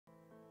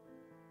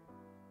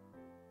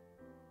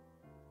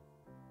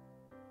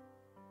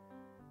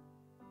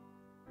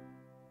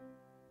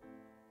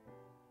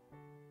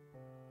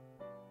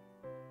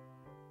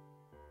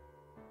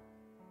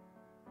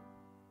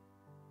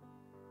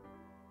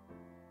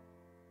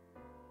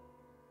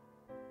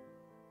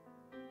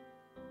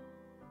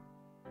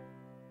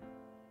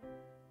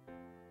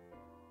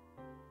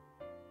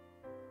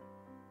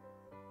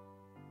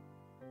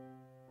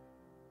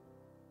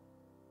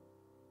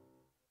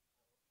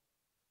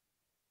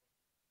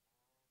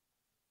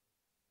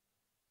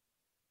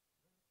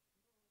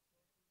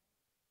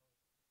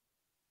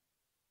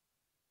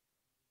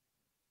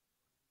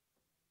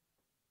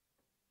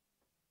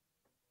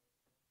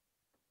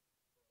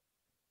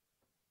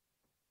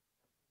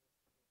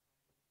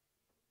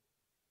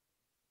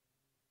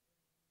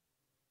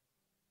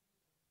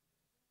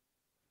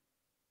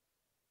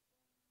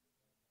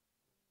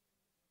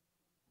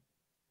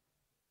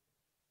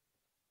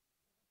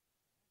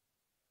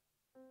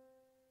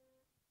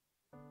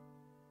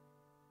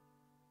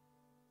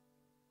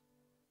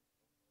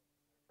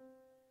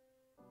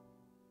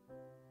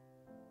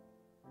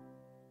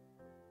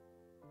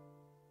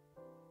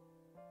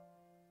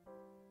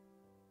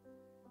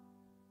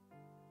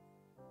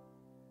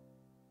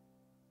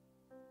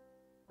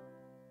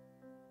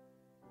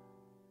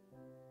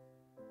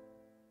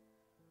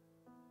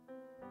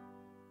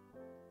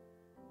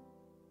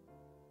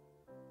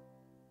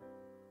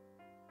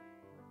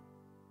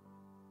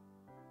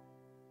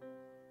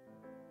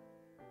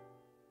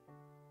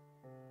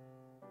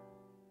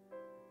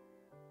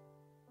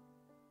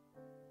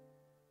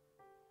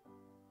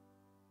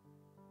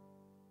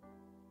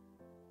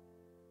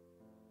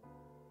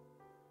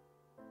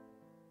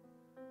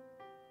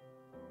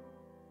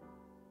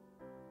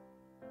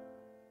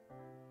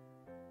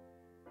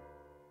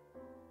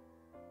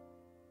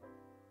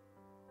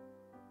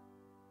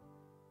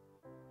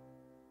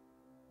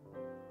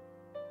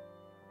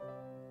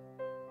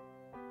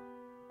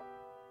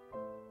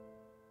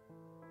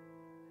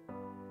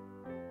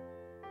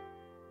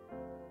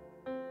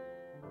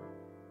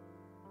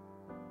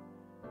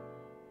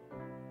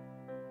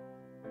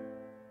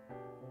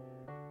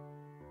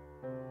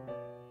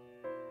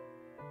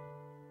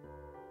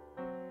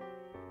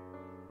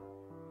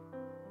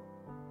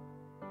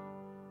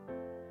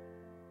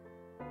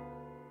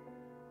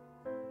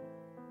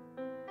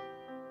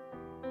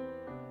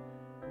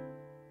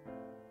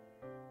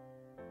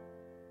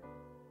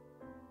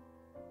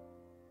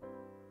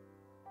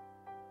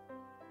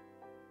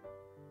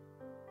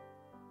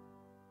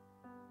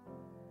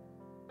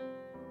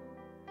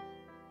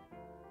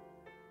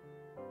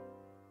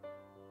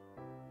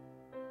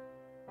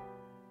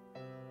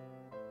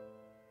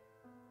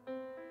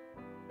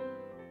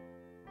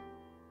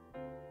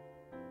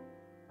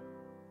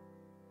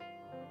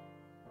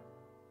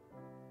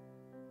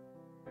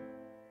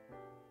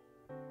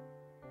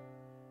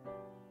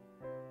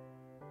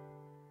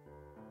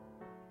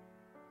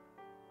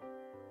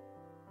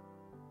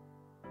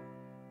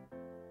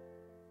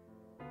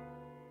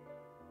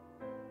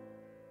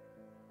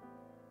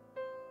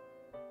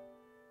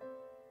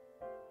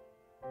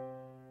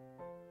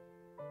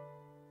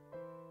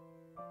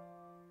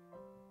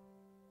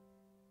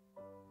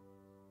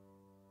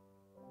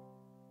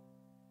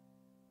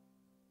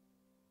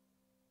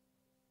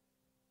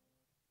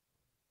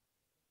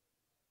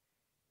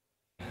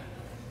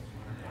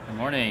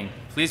morning.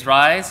 Please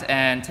rise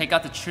and take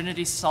out the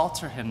Trinity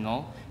Psalter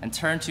hymnal and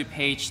turn to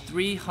page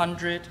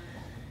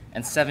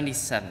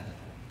 377.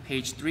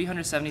 Page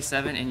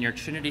 377 in your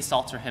Trinity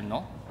Psalter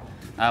hymnal.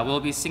 We'll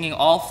be singing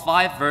all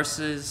 5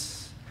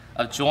 verses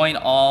of Join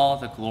All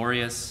the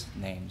Glorious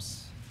Names.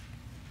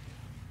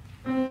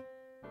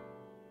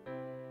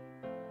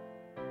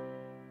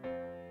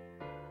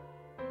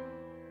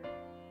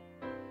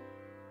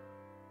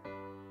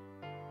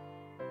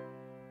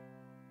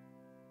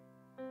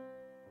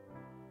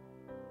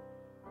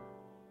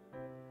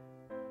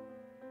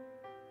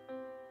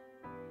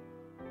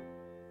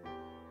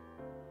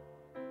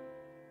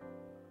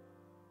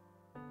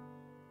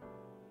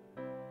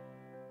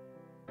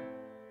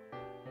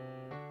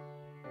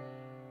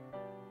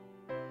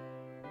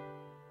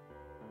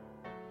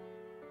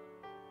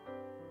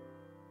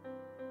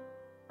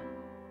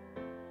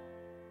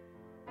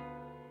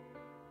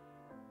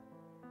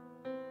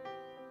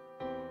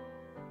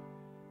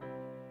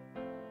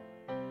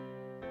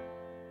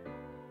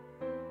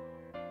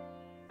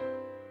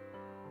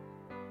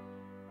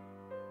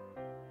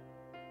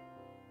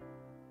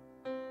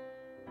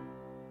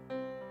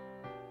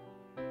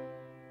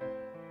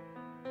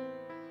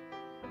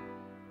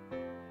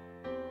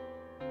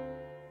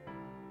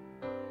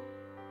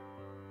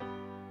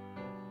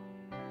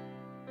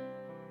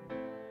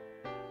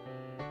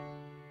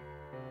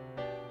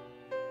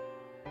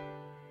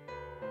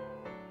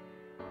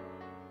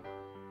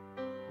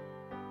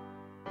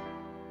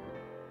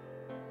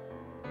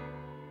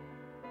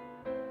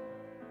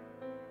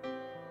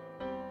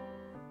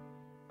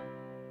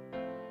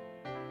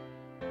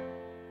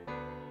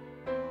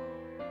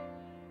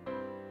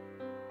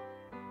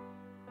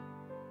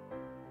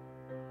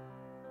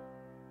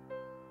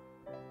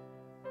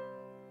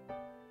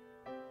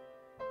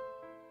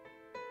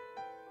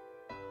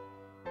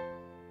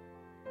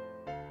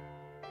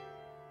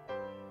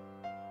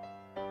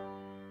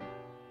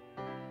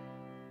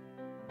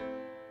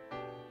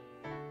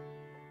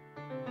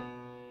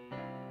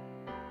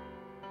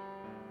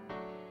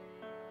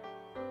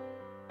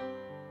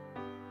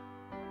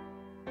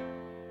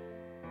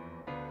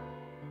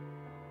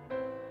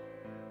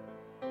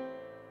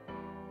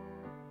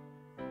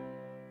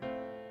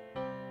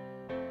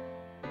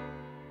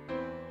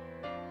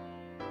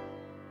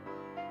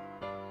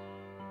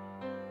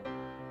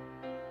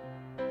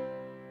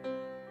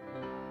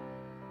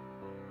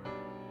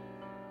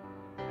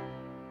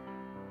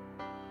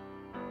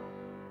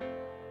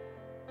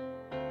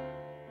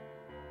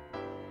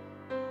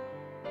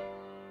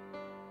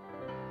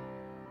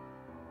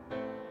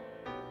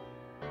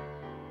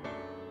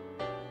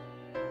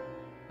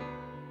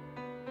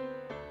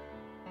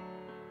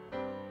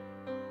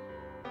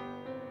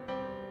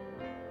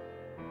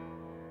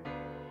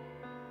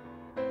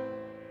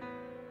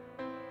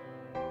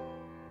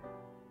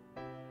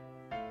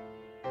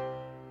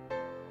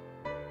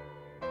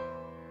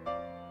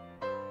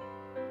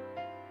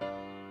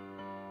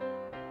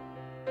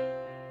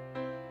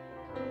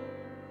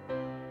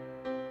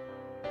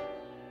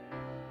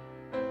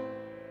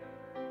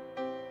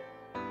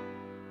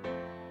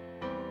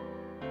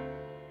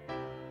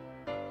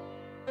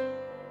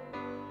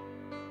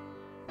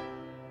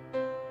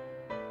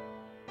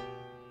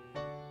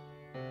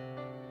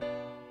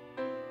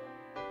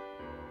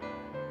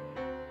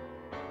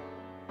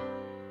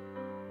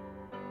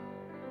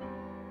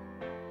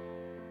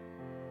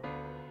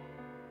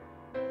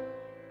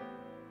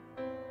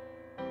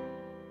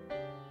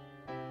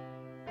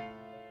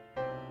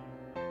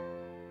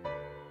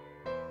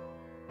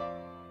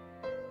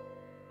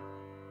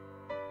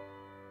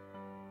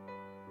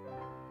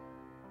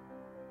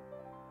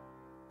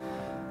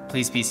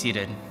 Please be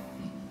seated.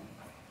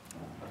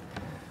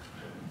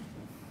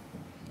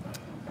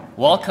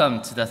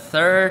 Welcome to the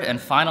 3rd and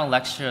final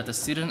lecture of the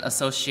Student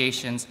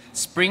Association's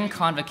Spring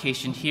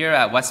Convocation here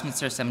at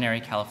Westminster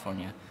Seminary,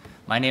 California.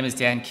 My name is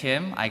Dan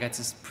Kim. I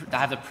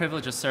have the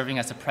privilege of serving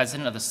as the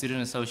president of the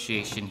Student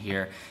Association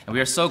here, and we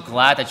are so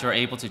glad that you're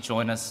able to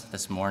join us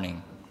this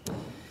morning.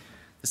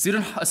 The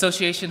Student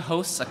Association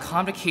hosts a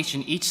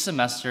convocation each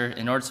semester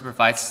in order to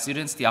provide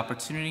students the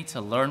opportunity to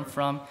learn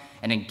from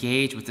and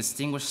engage with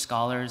distinguished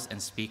scholars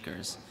and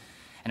speakers.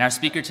 And our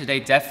speaker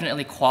today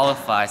definitely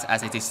qualifies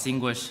as a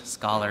distinguished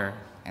scholar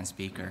and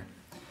speaker.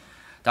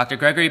 Dr.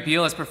 Gregory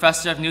Beale is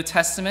professor of New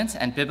Testament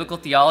and Biblical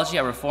Theology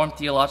at Reformed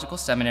Theological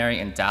Seminary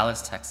in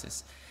Dallas,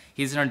 Texas.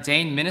 He's an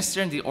ordained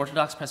minister in the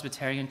Orthodox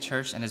Presbyterian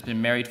Church and has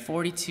been married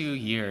 42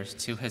 years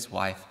to his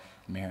wife,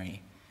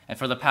 Mary. And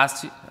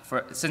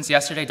since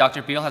yesterday,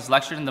 Dr. Beale has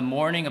lectured in the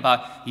morning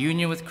about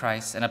union with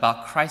Christ and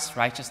about Christ's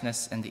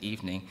righteousness in the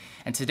evening.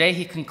 And today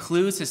he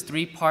concludes his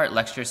 3-part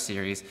lecture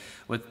series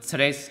with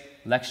today's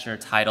lecture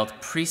titled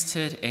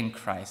Priesthood in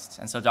Christ.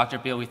 And so Dr.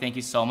 Beale, we thank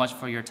you so much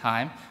for your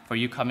time, for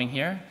you coming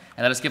here.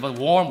 And let us give a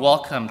warm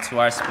welcome to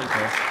our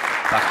speaker,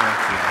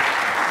 Dr. Beale.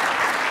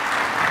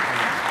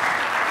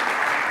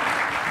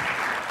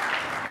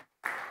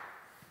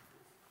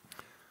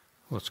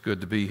 Well, it's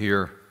good to be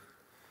here.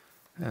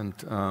 And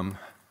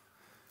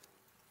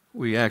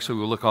we actually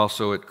will look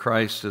also at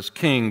Christ as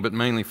king, but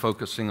mainly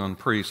focusing on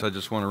priests. I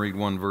just want to read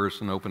one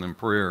verse and open in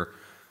prayer,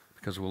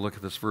 because we'll look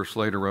at this verse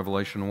later,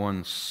 Revelation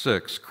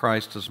 1:6.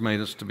 Christ has made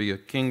us to be a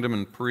kingdom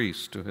and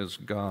priests to his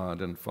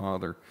God and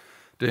Father.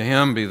 To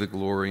him be the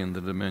glory and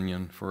the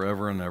dominion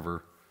forever and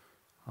ever.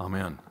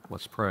 Amen.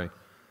 Let's pray.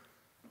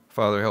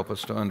 Father, help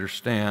us to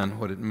understand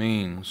what it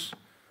means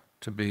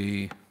to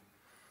be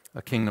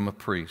a kingdom of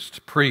priests,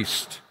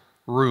 priest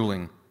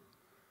ruling,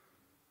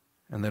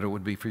 and that it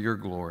would be for your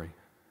glory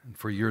and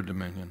for your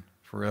dominion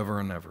forever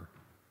and ever.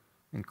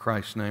 In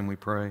Christ's name we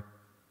pray.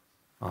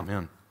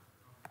 Amen.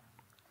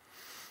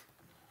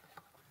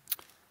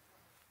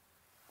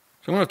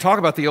 So I want to talk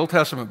about the Old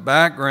Testament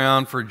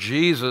background for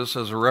Jesus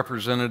as a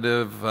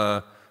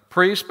representative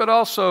priest, but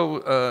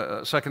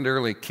also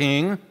secondarily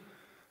king.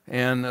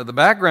 And the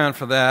background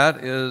for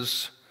that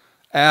is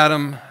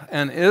Adam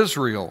and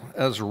Israel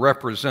as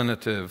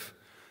representative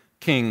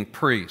king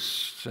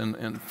priests.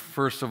 And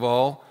first of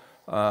all,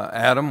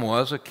 Adam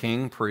was a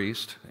king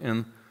priest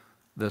in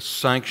the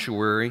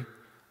sanctuary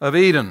of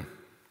Eden.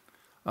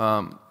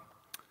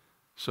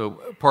 So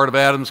part of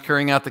Adam's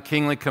carrying out the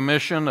kingly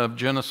commission of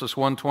Genesis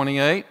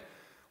 1:28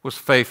 was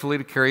faithfully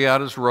to carry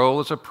out his role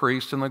as a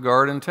priest in the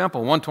garden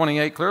temple.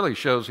 1:28 clearly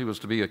shows he was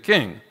to be a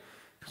king,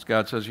 because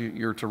God says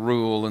you're to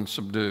rule and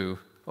subdue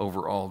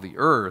over all the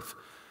earth.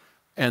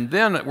 And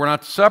then we're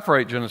not to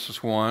separate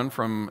Genesis 1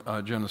 from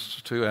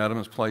Genesis 2. Adam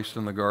is placed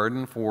in the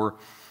garden for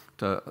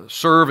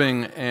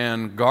serving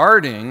and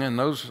guarding, and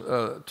those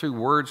two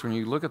words, when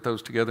you look at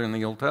those together in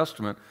the Old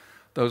Testament,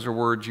 those are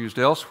words used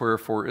elsewhere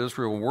for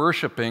Israel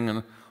worshiping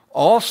and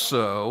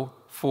also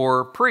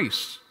for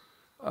priests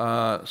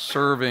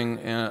serving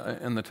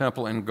in the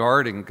temple and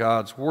guarding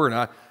God's Word.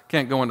 I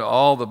can't go into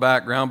all the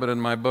background, but in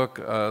my book,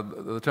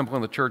 The Temple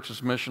and the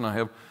Church's Mission, I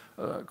have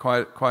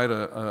quite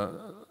a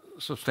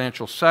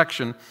substantial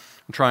section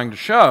trying to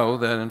show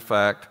that, in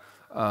fact,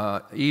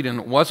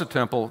 Eden was a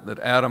temple, that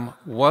Adam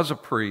was a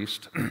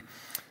priest.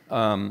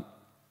 The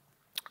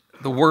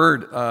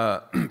word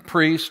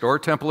priest or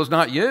temple is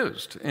not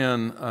used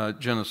in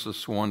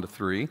Genesis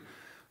 1-3.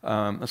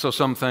 And so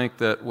some think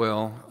that,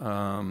 well,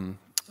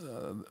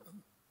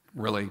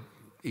 really,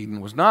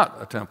 Eden was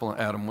not a temple and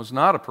Adam was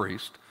not a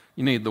priest.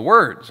 You need the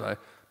words. I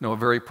know a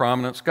very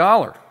prominent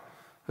scholar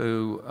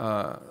who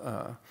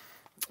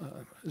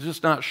is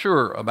just not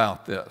sure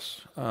about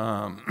this.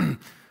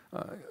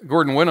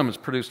 Gordon Wenham has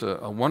produced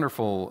a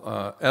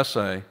wonderful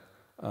essay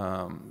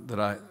that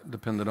I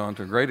depended on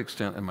to a great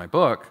extent in my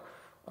book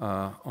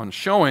on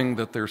showing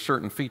that there are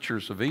certain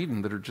features of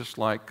Eden that are just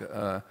like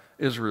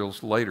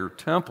Israel's later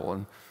temple.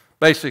 And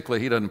basically,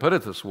 he doesn't put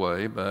it this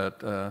way,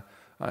 but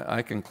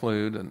I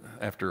conclude, and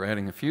after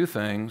adding a few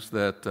things,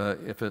 that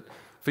if it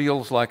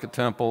feels like a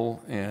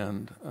temple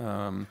and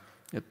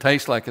it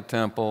tastes like a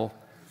temple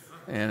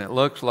and it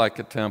looks like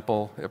a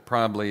temple, it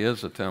probably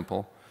is a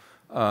temple.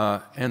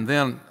 And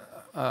then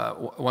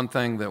one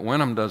thing that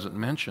Wenham doesn't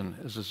mention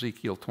is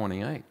Ezekiel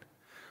 28,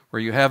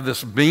 where you have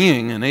this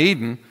being in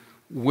Eden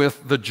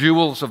with the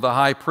jewels of the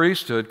high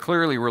priesthood,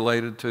 clearly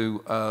related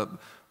to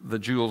the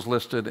jewels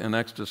listed in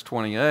Exodus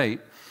 28.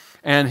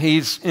 And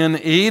he's in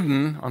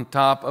Eden on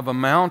top of a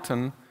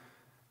mountain.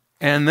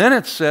 And then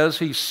it says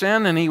he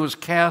sinned and he was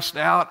cast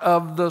out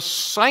of the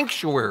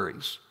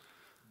sanctuaries.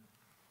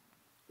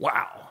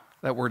 Wow.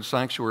 That word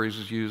sanctuaries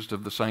is used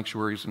of the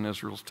sanctuaries in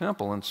Israel's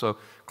temple. And so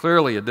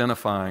clearly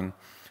identifying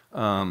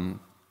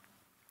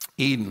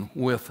Eden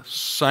with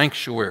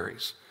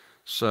sanctuaries.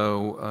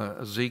 So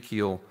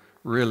Ezekiel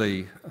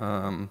really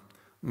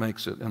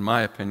makes it, in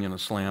my opinion, a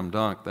slam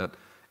dunk that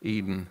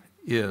Eden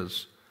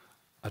is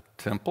a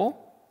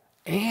temple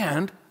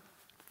and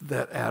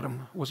that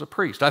Adam was a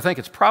priest. I think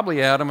it's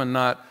probably Adam and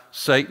not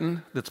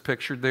Satan that's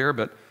pictured there,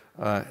 but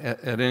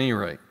at any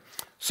rate.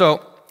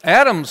 So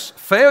Adam's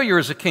failure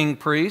as a king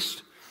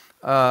priest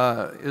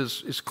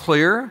is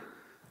clear.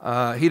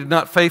 He did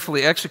not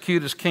faithfully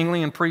execute his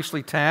kingly and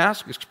priestly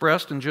task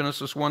expressed in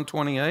Genesis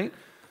 1:28,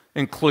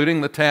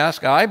 including the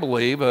task, I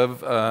believe,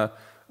 of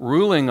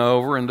ruling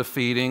over and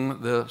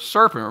defeating the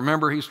serpent.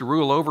 Remember, he's to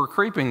rule over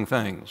creeping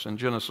things in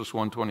Genesis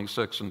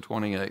 1:26 and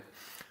 28.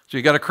 So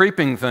you got a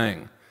creeping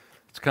thing.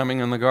 It's coming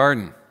in the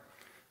garden,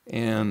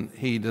 and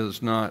he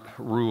does not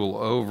rule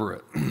over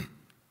it.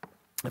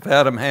 If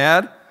Adam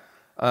had,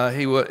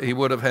 he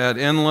would have had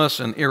endless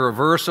and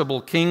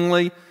irreversible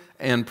kingly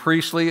and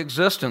priestly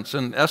existence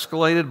and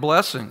escalated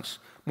blessings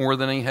more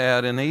than he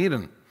had in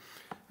Eden.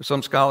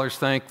 Some scholars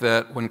think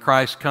that when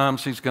Christ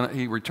comes,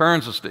 he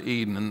returns us to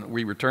Eden, and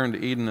we return to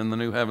Eden in the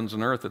new heavens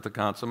and earth at the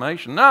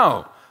consummation.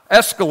 No,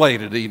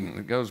 escalated Eden.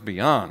 It goes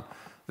beyond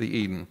the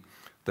Eden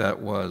that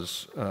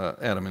was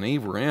Adam and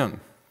Eve were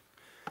in.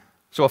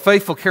 So a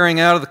faithful carrying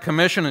out of the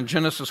commission in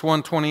Genesis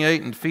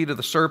 1:28 and defeat of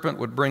the serpent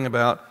would bring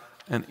about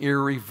an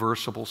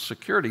irreversible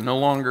security, no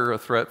longer a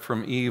threat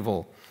from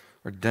evil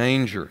or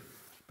danger.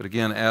 But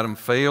again, Adam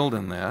failed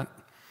in that.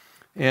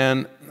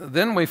 And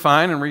then we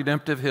find in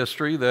redemptive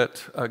history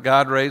that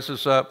God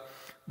raises up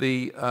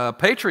the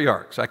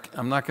patriarchs.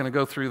 I'm not going to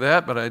go through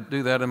that, but I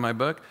do that in my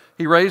book.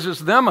 He raises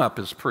them up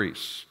as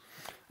priests.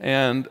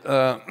 And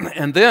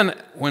then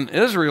when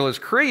Israel is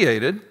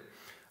created,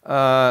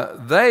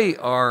 they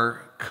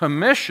are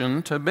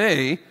commissioned to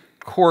be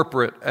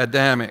corporate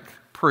Adamic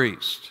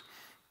priests.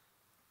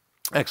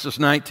 Exodus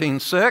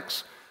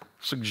 19:6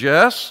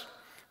 suggests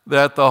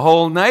that the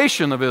whole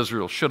nation of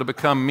Israel should have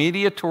become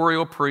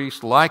mediatorial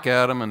priests like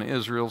Adam and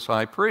Israel's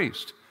high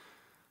priest.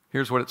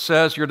 Here's what it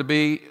says: you're to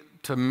be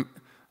to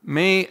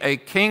me a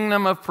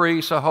kingdom of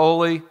priests, a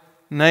holy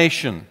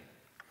nation.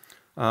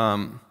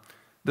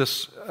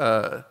 This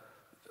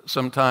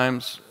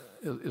sometimes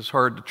is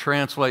hard to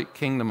translate,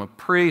 kingdom of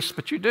priests,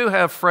 but you do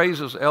have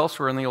phrases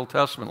elsewhere in the Old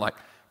Testament like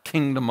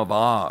kingdom of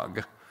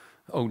Og,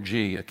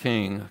 O-G, a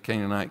king, a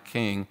Canaanite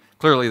king.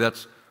 Clearly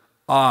that's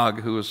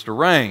Og who is to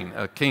reign.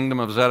 A kingdom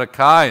of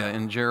Zedekiah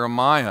in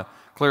Jeremiah.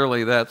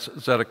 Clearly that's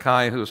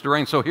Zedekiah who is to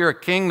reign. So here a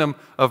kingdom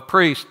of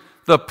priests.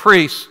 The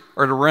priests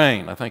are to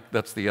reign. I think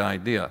that's the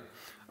idea.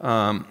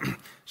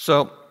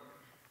 So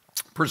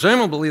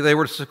presumably they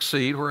were to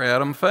succeed where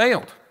Adam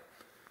failed.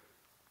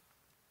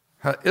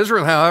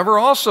 Israel, however,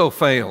 also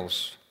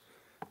fails.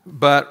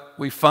 But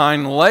we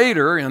find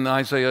later in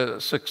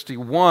Isaiah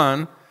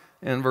 61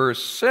 and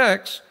verse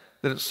 6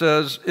 that it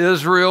says,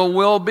 Israel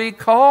will be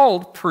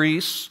called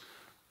priests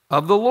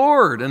of the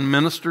Lord and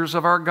ministers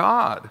of our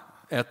God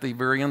at the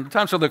very end of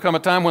time. So there'll come a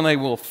time when they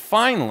will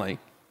finally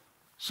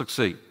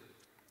succeed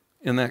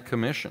in that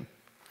commission.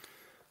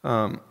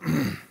 Not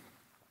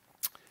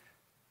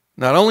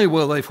only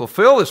will they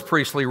fulfill this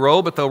priestly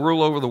role, but they'll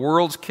rule over the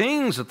world's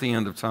kings at the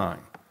end of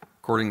time,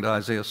 according to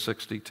Isaiah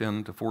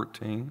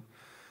 60:10-14.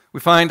 We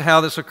find how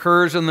this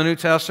occurs in the New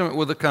Testament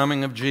with the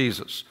coming of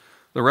Jesus,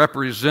 the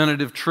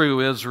representative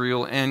true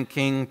Israel and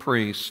king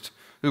priest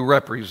who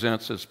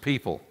represents his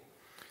people.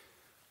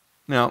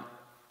 Now,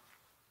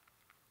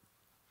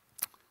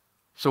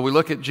 so we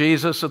look at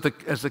Jesus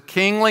as the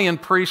kingly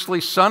and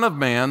priestly Son of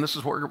Man. This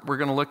is what we're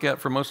going to look at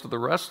for most of the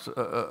rest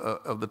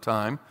of the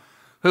time,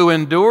 who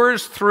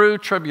endures through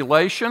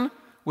tribulation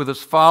with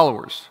his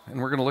followers. And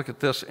we're going to look at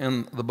this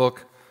in the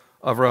book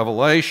of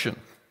Revelation.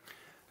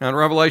 Now in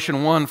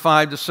Revelation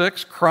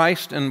 1:5-6,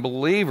 Christ and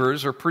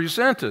believers are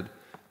presented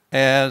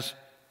as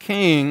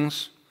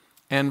kings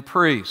and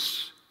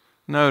priests.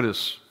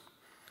 Notice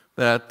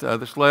that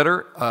this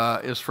letter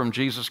is from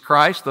Jesus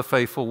Christ, the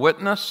faithful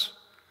witness,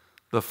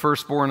 the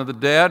firstborn of the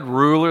dead,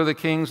 ruler of the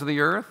kings of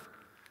the earth,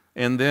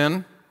 and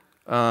then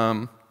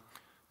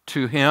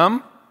to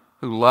him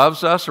who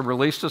loves us and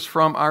released us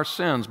from our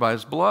sins by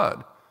his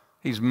blood.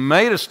 He's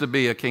made us to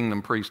be a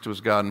kingdom priest to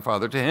his God and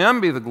Father. To him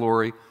be the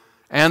glory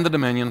and the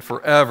dominion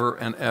forever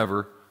and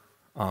ever.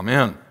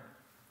 Amen.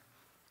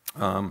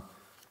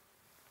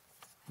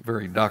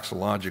 Very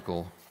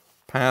doxological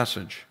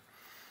passage.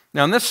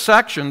 Now in this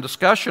section,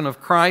 discussion of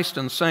Christ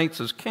and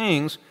saints as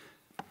kings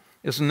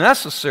is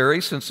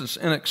necessary since it's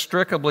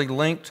inextricably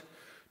linked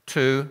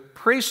to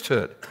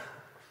priesthood.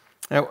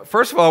 Now,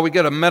 first of all, we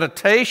get a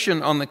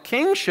meditation on the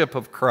kingship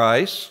of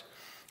Christ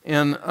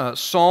in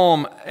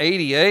Psalm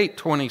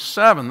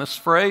 88:27. This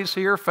phrase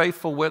here,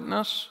 faithful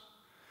witness,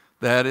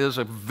 that is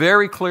a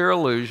very clear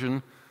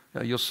allusion.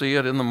 You'll see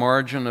it in the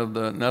margin of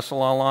the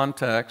Nestle-Aland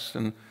text.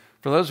 And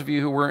for those of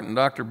you who weren't in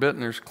Dr.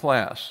 Bittner's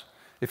class,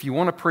 if you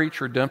want to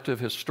preach redemptive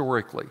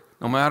historically,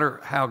 no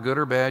matter how good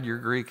or bad your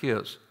Greek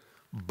is,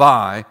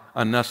 buy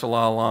a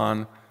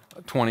Nestle-Aland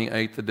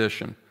 28th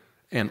edition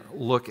and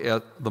look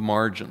at the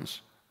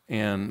margins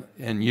and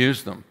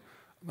use them.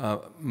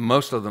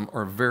 Most of them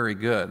are very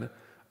good,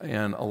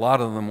 and a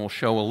lot of them will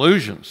show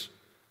allusions.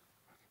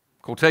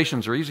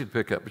 Quotations are easy to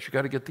pick up, but you've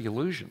got to get the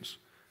allusions.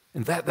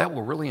 And that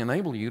will really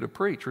enable you to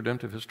preach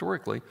redemptive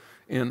historically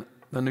in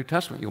the New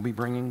Testament. You'll be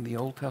bringing the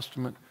Old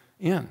Testament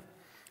in.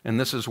 And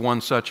this is one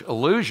such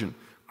allusion.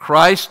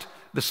 Christ,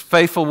 this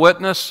faithful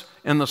witness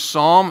in the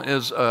psalm,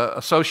 is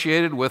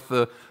associated with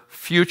the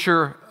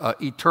future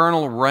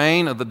eternal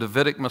reign of the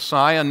Davidic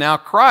Messiah. Now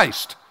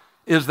Christ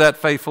is that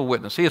faithful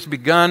witness. He has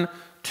begun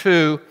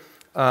to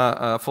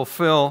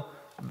fulfill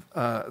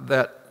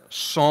that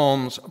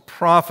psalm's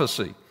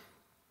prophecy.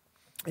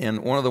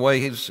 And one of the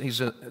ways he's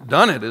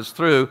done it is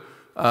through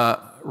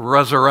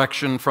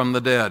resurrection from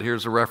the dead.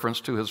 Here's a reference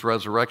to his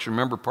resurrection.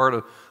 Remember, part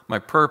of my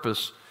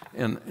purpose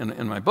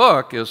in my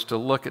book is to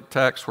look at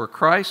texts where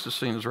Christ is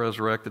seen as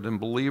resurrected and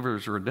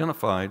believers are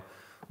identified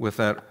with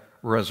that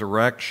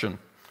resurrection.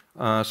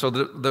 So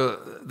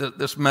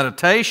this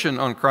meditation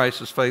on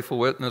Christ as faithful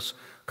witness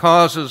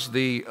causes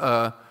the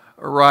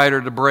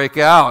writer to break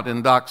out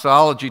in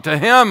doxology to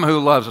him who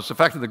loves us. In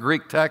fact, in the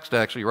Greek text,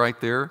 actually, right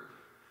there,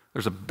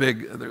 there's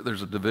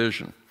a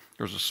division.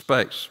 There's a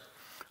space.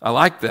 I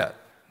like that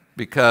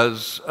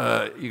because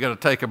you got to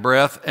take a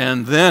breath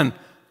and then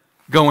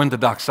go into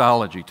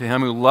doxology. To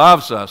him who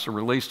loves us and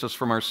released us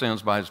from our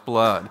sins by his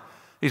blood.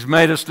 He's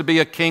made us to be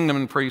a kingdom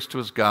and priest to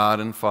his God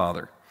and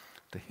Father.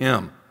 To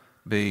him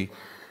be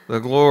the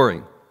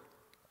glory.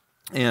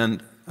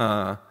 And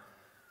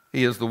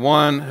he is the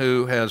one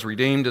who has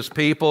redeemed his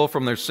people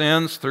from their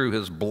sins through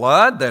his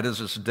blood, that is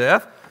his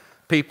death.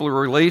 People are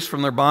released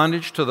from their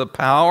bondage to the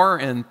power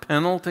and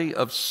penalty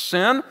of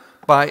sin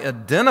by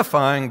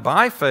identifying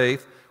by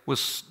faith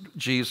with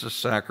Jesus'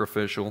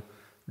 sacrificial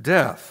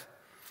death.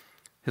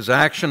 His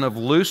action of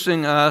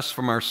loosing us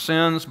from our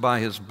sins by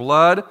his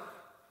blood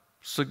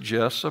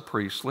suggests a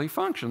priestly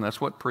function.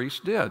 That's what priests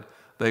did.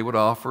 They would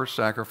offer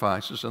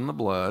sacrifices in the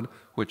blood,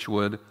 which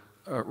would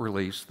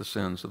release the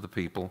sins of the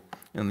people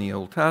in the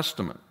Old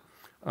Testament,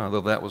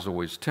 though that was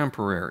always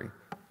temporary.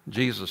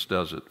 Jesus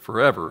does it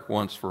forever,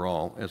 once for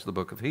all, as the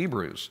book of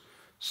Hebrews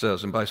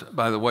says. And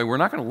by the way, we're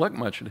not going to look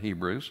much at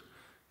Hebrews,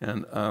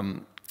 and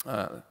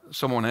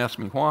someone asked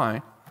me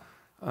why.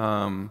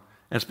 And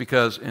it's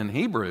because in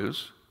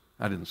Hebrews,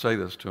 I didn't say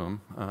this to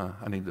him.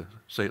 I need to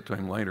say it to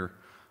him later.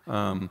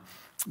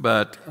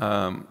 But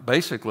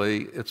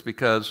basically, it's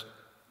because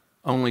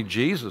only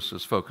Jesus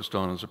is focused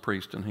on as a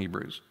priest in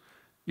Hebrews.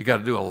 You got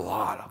to do a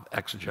lot of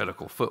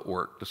exegetical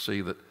footwork to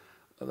see that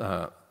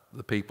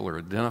the people are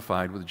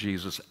identified with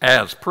Jesus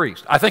as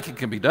priest. I think it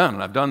can be done,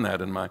 and I've done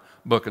that in my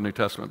book of New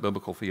Testament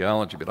Biblical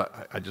Theology,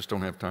 but I just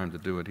don't have time to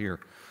do it here.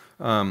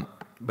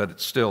 But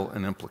it's still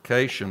an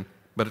implication,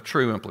 but a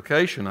true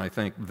implication, I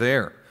think,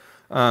 there.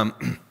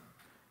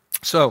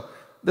 So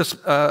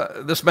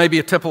this may be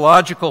a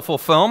typological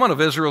fulfillment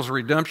of Israel's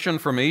redemption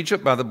from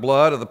Egypt by the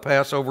blood of the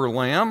Passover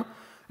lamb,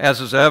 as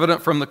is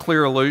evident from the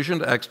clear allusion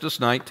to Exodus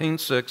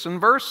 19:6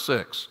 and verse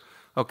 6.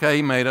 Okay,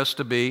 he made us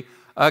to be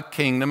a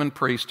kingdom and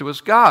priest to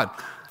his God.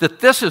 That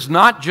this is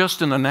not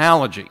just an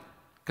analogy,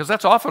 because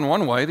that's often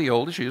one way the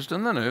old is used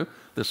in the new.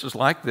 This is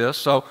like this.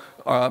 So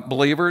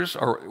believers,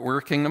 we're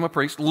a kingdom of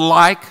priests,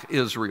 like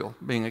Israel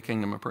being a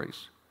kingdom of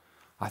priests.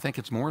 I think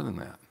it's more than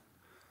that.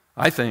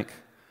 I think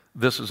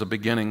this is a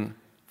beginning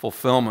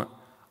fulfillment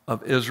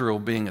of Israel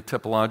being a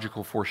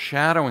typological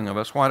foreshadowing of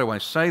us. Why do I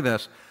say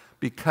this?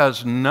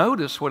 Because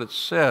notice what it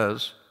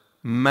says,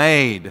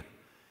 made.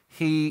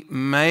 He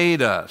made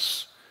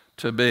us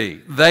to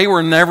be. They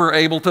were never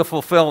able to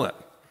fulfill it.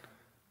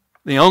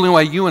 The only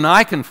way you and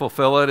I can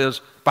fulfill it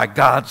is by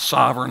God's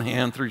sovereign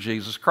hand through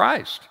Jesus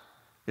Christ.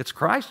 It's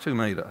Christ who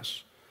made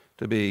us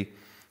to be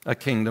a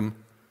kingdom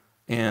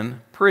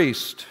and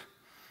priest.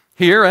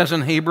 Here, as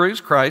in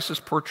Hebrews, Christ is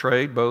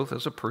portrayed both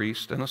as a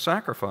priest and a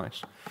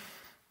sacrifice.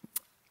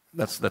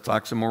 That's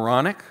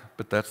oxymoronic,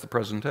 but that's the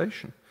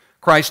presentation.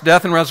 Christ's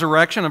death and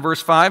resurrection in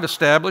verse 5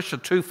 established a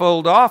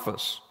twofold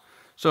office.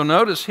 So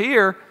notice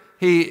here,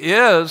 he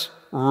is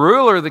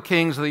ruler of the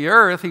kings of the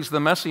earth. He's the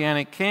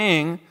messianic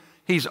king.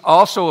 He's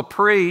also a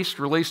priest,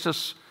 released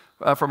us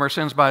from our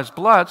sins by his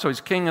blood. So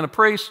he's king and a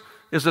priest.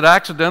 Is it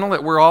accidental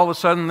that we're all of a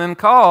sudden then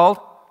called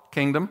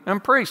kingdom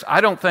and priest?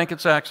 I don't think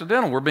it's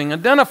accidental. We're being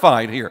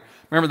identified here.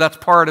 Remember, that's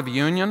part of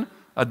union,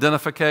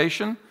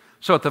 identification.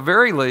 So at the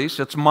very least,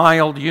 it's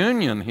mild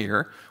union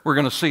here. We're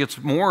going to see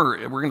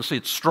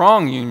it's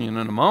strong union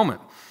in a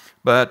moment.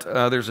 But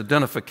there's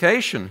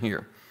identification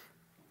here.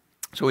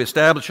 So he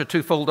established a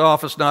twofold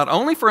office not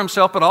only for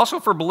himself, but also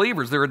for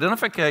believers. Their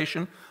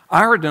identification,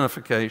 our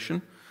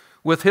identification,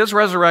 with his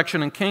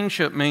resurrection and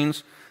kingship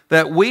means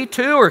that we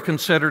too are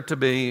considered to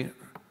be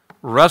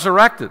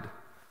resurrected,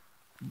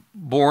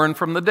 born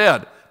from the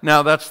dead.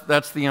 Now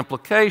that's the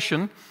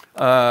implication.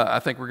 I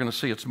think we're going to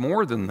see it's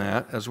more than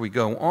that as we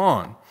go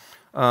on.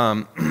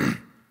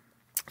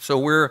 So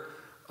we're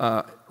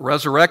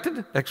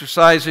resurrected,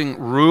 exercising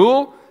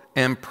rule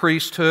and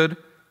priesthood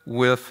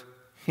with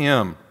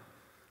him.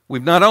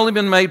 We've not only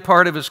been made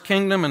part of his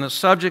kingdom and his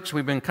subjects,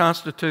 we've been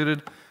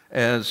constituted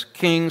as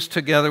kings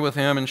together with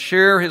him and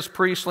share his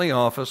priestly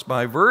office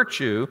by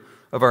virtue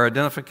of our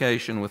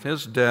identification with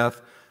his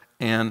death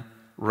and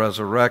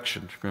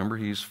resurrection. Remember,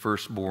 he's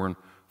firstborn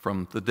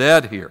from the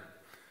dead here.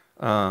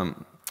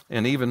 And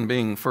even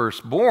being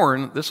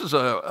firstborn, this is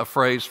a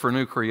phrase for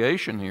new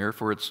creation here,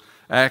 for it's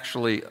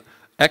actually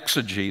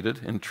exegeted,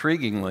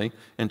 intriguingly,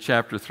 in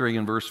chapter 3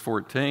 and verse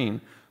 14,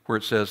 where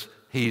it says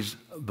he's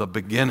the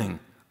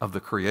beginning of the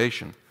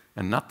creation,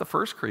 and not the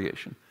first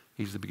creation.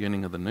 He's the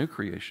beginning of the new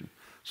creation.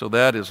 So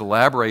that is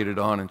elaborated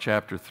on in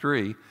chapter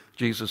 3.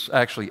 Jesus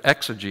actually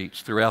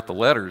exegetes throughout the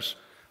letters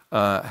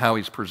how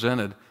he's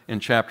presented in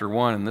chapter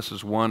 1, and this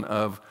is one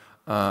of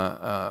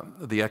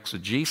the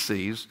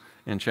exegeses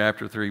in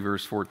chapter 3,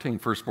 verse 14.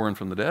 Firstborn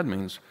from the dead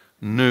means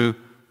new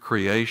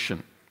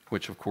creation,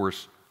 which of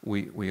course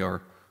we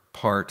are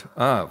part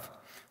of.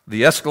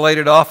 The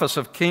escalated office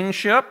of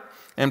kingship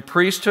and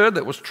priesthood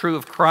that was true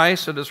of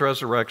Christ at his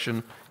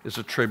resurrection is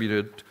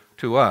attributed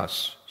to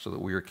us, so that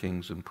we are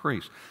kings and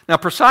priests. Now,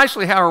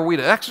 precisely how are we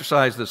to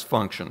exercise this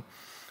function?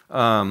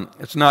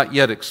 It's not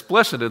yet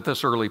explicit at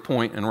this early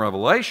point in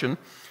Revelation,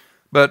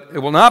 but it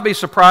will not be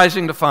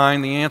surprising to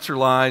find the answer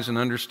lies in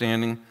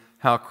understanding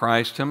how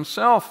Christ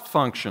himself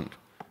functioned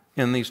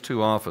in these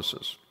two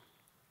offices.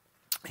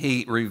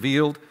 He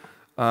revealed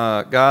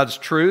God's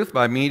truth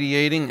by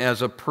mediating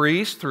as a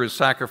priest through his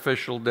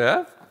sacrificial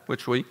death,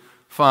 which we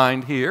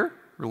find here,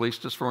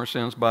 released us from our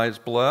sins by his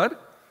blood.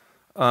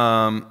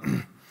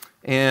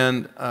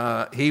 And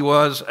he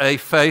was a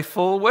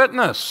faithful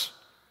witness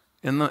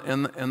in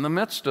the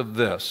midst of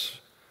this.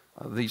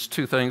 These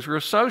two things were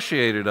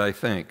associated, I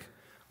think,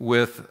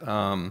 with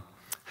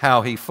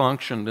how he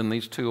functioned in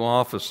these two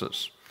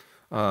offices.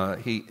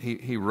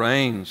 He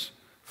reigns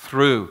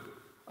through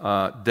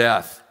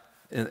death.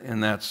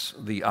 And that's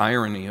the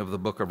irony of the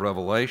book of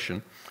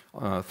Revelation.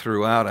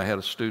 Throughout, I had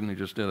a student who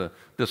just did a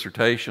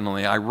dissertation on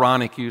the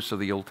ironic use of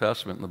the Old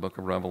Testament in the book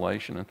of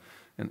Revelation.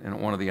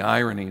 And one of the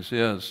ironies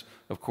is,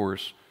 of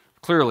course,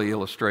 clearly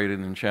illustrated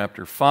in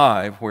chapter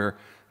 5, where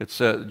it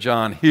says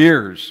John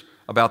hears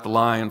about the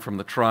Lion from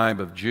the tribe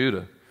of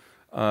Judah,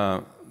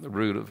 the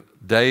root of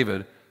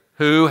David,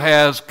 who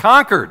has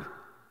conquered.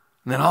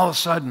 And then all of a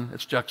sudden,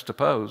 it's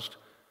juxtaposed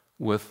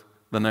with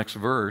the next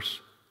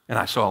verse, and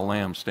I saw a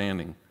lamb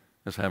standing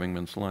as having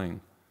been slain.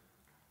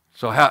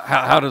 So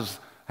how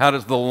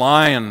does the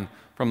Lion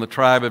from the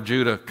tribe of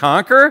Judah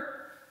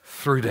conquer?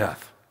 Through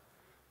death.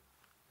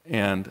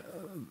 And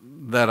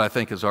that, I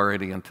think, is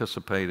already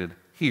anticipated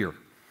here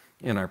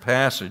in our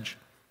passage.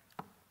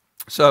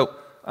 So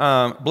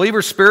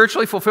believers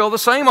spiritually fulfill the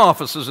same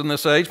offices in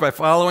this age by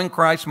following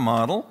Christ's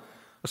model,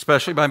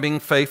 especially by being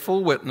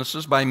faithful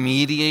witnesses, by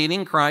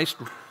mediating Christ's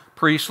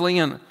priestly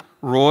and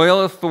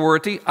royal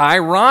authority,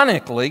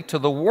 ironically, to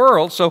the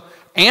world. So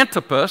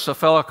Antipas, a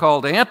fellow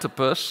called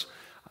Antipas,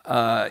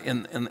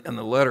 in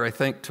the letter, I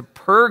think, to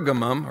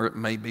Pergamum, or it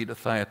may be to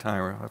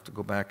Thyatira, I'll have to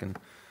go back and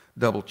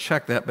double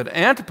check that, but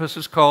Antipas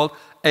is called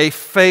a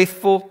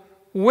faithful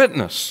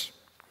witness.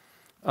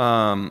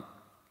 In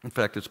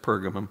fact, it's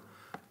Pergamum.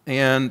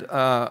 And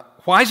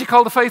why is he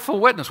called a faithful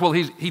witness? Well,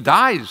 he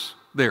dies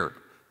there.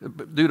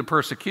 Due to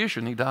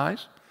persecution, he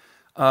dies.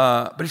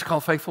 But he's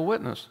called faithful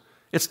witness.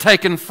 It's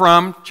taken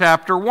from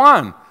chapter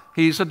 1.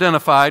 He's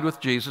identified with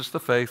Jesus, the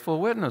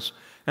faithful witness.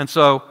 And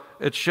so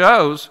it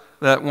shows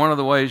that one of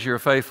the ways you're a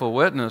faithful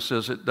witness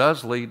is it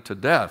does lead to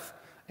death.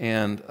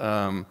 And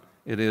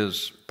it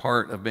is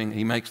part of being,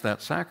 he makes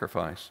that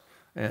sacrifice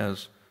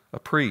as a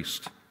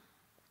priest.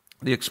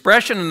 The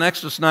expression in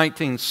Exodus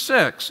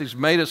 19:6, he's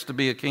made us to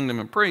be a kingdom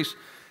and priests,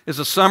 is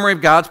a summary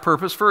of God's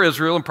purpose for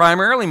Israel, and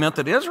primarily meant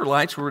that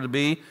Israelites were to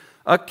be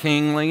a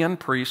kingly and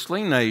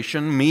priestly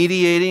nation,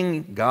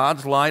 mediating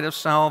God's light of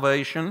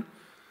salvation,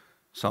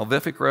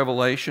 salvific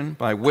revelation,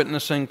 by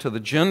witnessing to the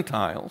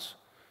Gentiles.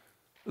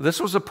 This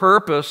was a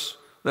purpose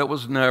that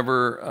was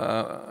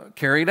never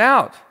carried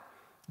out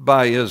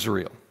by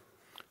Israel.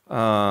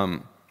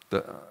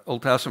 The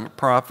Old Testament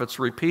prophets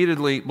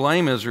repeatedly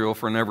blame Israel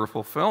for never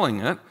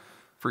fulfilling it.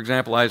 For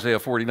example, Isaiah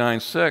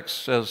 49:6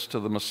 says to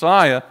the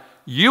Messiah,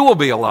 "You will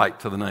be a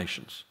light to the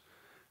nations."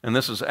 And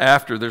this is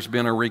after there's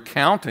been a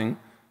recounting,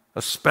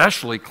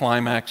 especially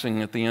climaxing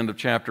at the end of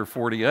chapter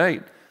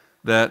 48,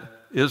 that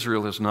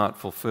Israel has not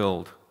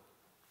fulfilled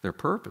their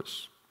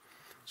purpose.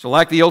 So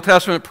like the Old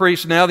Testament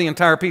priests, now the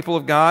entire people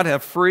of God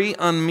have free,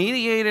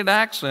 unmediated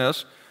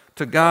access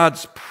to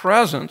God's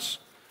presence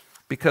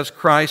because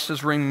Christ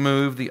has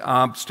removed the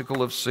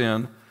obstacle of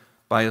sin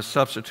by his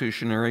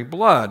substitutionary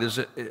blood.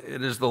 It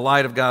is the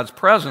light of God's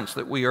presence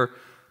that we are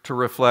to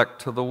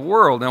reflect to the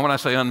world. Now, when I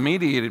say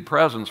unmediated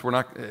presence,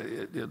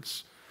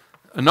 it's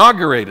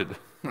inaugurated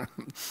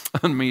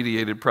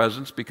unmediated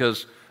presence,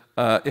 because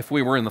if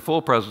we were in the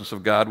full presence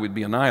of God, we'd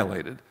be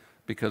annihilated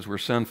because we're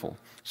sinful.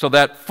 So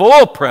that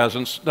full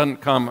presence doesn't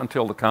come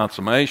until the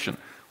consummation,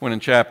 when in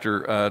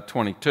chapter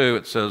 22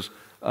 it says,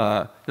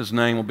 his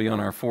name will be on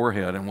our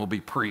forehead and we'll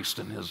be priest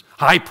and his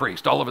high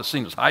priest. All of us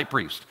seen as high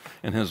priest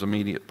in his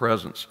immediate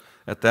presence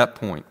at that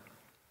point.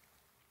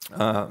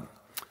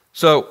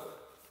 So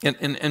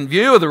in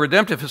view of the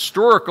redemptive,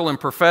 historical, and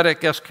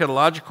prophetic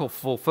eschatological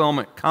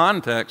fulfillment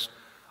context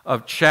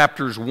of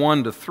chapters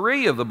 1 to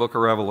 3 of the book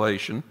of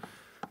Revelation,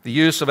 the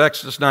use of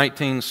Exodus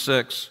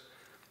 19:6,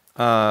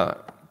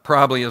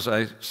 probably, as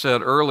I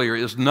said earlier,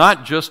 is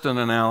not just an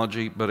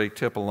analogy, but a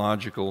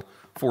typological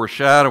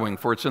foreshadowing,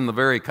 for it's in the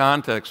very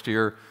context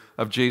here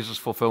of Jesus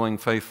fulfilling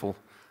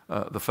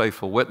the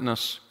faithful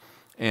witness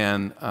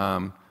and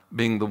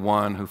being the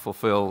one who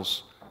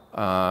fulfills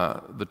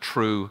the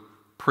true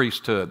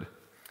priesthood.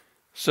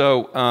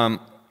 So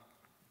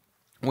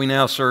we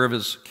now serve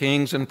as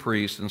kings and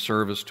priests in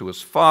service to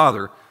his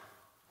Father,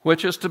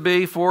 which is to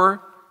be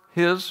for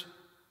his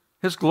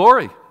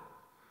glory.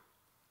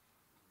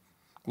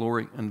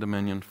 Glory and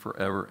dominion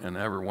forever and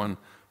ever. One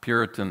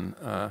Puritan,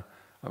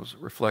 I was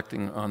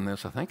reflecting on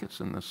this, I think it's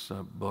in this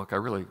book. I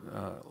really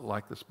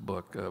like this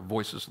book,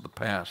 Voices of the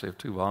Past. They have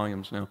 2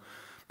 volumes now.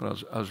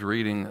 But I was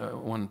reading,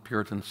 one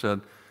Puritan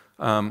said,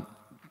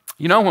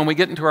 you know, when we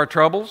get into our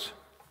troubles,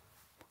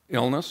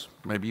 illness,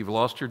 maybe you've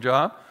lost your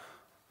job,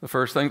 the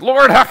first thing,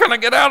 Lord, how can I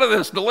get out of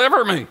this?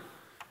 Deliver me.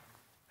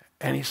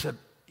 And he said,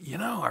 you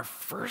know, our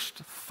first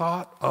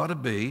thought ought to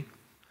be,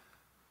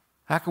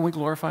 how can we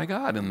glorify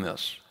God in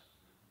this?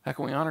 How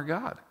can we honor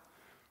God?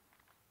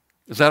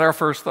 Is that our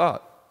first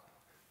thought?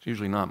 It's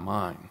usually not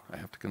mine, I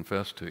have to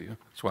confess to you.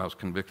 That's why I was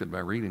convicted by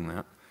reading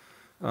that.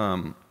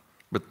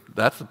 But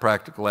that's the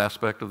practical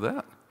aspect of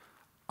that.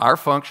 Our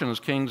function as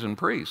kings and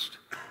priests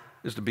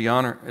is to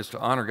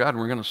honor God, and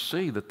we're going to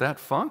see that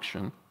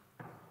function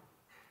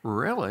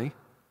really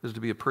is to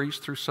be a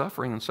priest through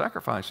suffering and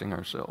sacrificing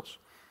ourselves.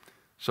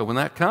 So when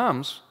that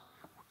comes,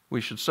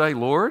 we should say,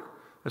 Lord,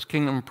 as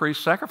kingdom and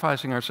priests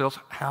sacrificing ourselves,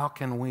 how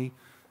can we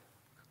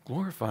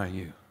glorify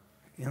you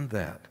in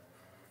that?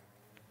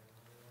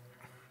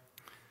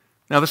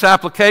 Now, this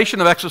application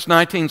of Exodus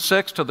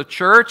 19:6 to the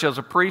church as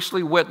a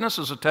priestly witness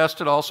is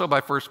attested also by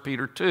 1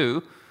 Peter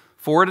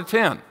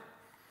 2:4-10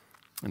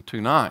 and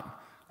 2:9,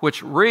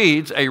 which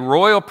reads, "A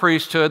royal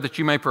priesthood, that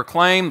you may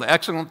proclaim the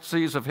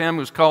excellencies of him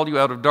who's called you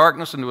out of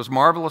darkness into his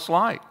marvelous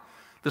light."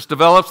 This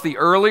develops the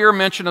earlier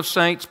mention of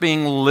saints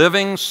being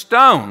living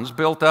stones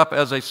built up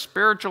as a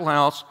spiritual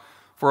house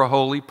for a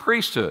holy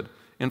priesthood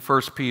in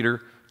 1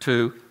 Peter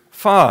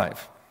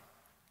 2:5.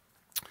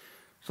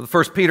 So the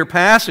 1 Peter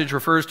passage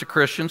refers to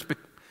Christians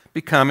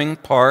becoming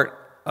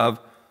part of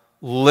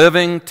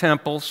living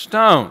temple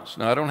stones.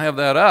 Now, I don't have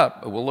that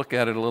up, but we'll look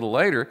at it a little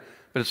later.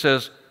 But it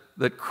says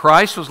that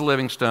Christ was a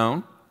living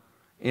stone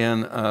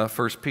in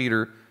 1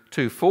 Peter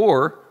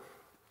 2:4.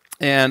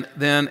 And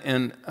then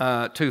in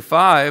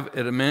 2:5,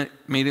 it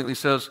immediately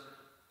says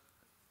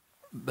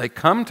they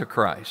come to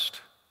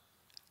Christ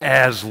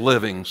as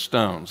living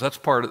stones. That's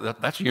part of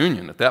that. That's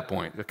union at that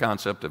point, the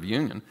concept of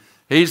union.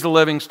 He's the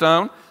living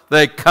stone.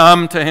 They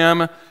come to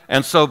him,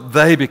 and so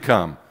they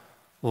become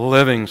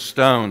living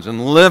stones.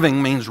 And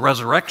living means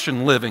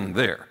resurrection living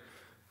there,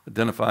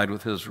 identified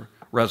with his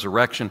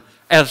resurrection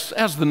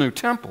as the new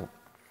temple.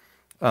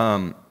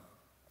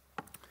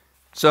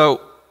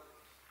 So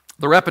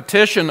the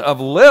repetition of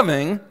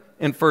living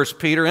in 1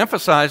 Peter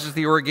emphasizes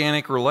the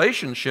organic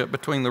relationship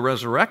between the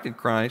resurrected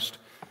Christ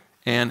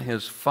and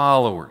his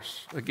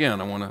followers. Again,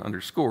 I want to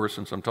underscore,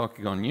 since I'm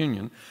talking on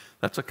union,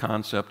 that's a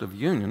concept of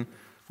union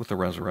with the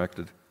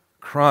resurrected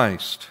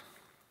Christ.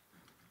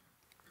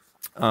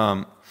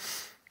 We're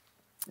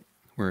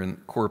in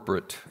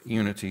corporate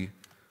unity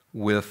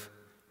with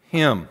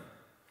him.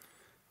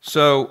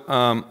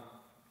 So,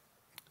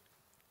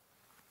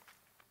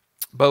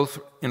 both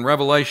in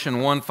Revelation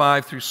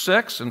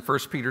 1:5-6 and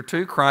 1 Peter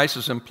 2, Christ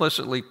is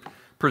implicitly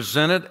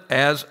presented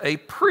as a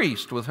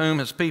priest with whom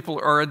his people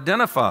are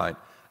identified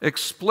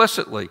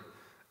explicitly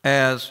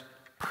as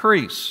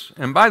priests.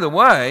 And by the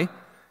way,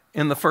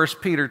 in the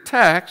 1 Peter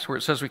text, where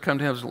it says we come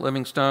to him as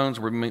living stones,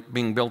 we're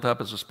being built up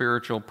as a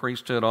spiritual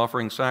priesthood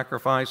offering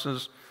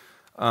sacrifices,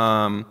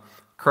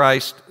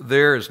 Christ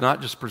there is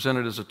not just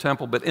presented as a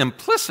temple, but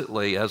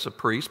implicitly as a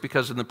priest,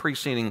 because in the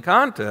preceding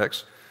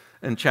context,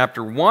 in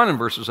chapter 1 and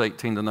verses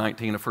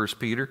 18-19 of 1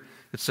 Peter,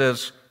 it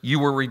says, "You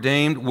were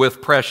redeemed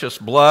with precious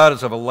blood,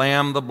 as of a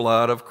lamb, the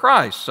blood of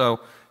Christ." So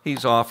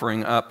he's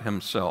offering up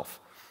himself.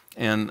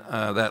 And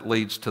that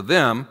leads to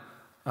them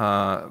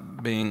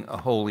being a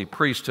holy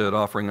priesthood,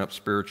 offering up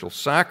spiritual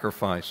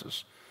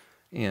sacrifices.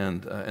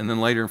 And then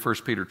later in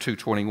 1 Peter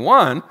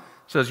 2:21, it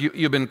says,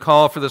 "You've been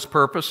called for this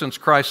purpose, since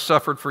Christ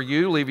suffered for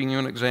you, leaving you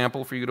an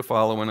example for you to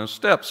follow in his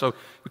steps." So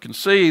we can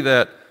see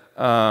that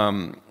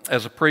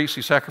as a priest,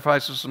 he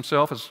sacrifices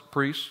himself. As a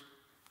priest,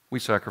 we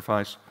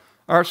sacrifice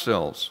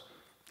ourselves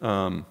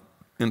in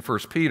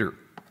 1 Peter.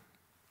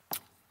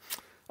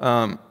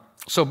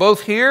 So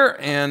both here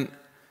and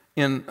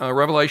in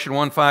Revelation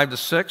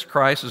 1:5-6,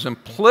 Christ is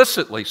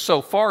implicitly,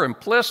 so far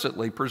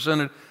implicitly,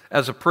 presented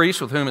as a priest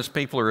with whom his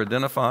people are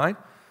identified.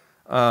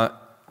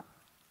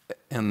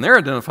 And they're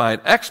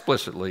identified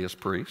explicitly as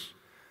priests.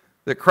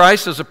 That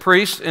Christ is a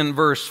priest in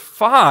verse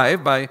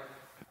 5 by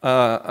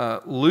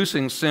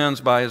loosing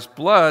sins by his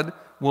blood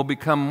will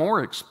become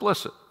more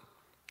explicit.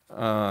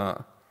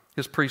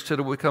 His priesthood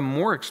will become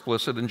more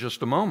explicit in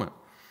just a moment.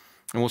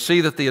 And we'll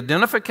see that the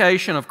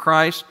identification of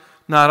Christ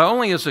not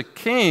only as a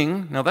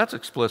king, now that's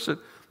explicit,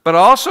 but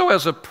also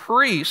as a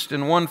priest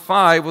in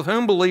 1:5 with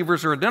whom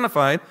believers are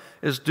identified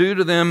is due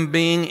to them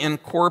being in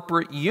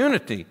corporate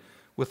unity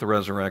with the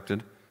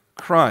resurrected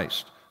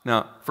Christ.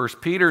 Now,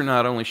 1 Peter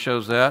not only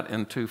shows that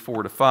in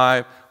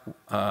 2:4-5,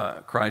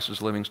 Christ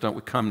is living stone.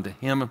 We come to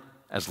him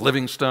as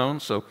living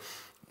stones. So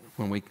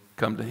when we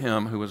come to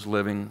him who is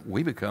living,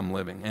 we become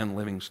living, and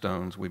living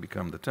stones, we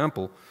become the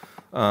temple.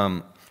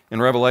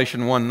 In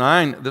Revelation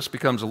 1:9, this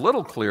becomes a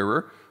little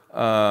clearer,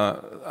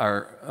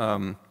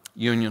 our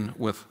union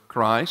with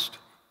Christ.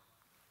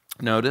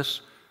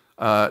 Notice,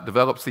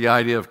 develops the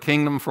idea of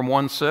kingdom from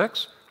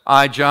 1:6.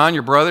 "I, John,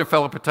 your brother,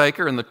 fellow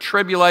partaker in the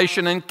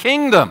tribulation and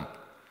kingdom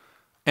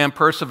and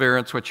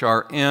perseverance which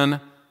are in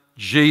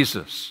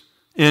Jesus,"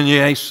 in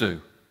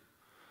Yesu.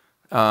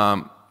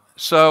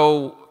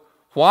 So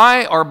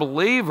why are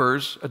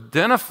believers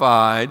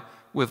identified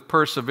with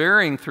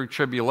persevering through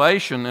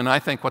tribulation? And I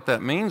think what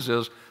that means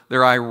is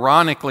they're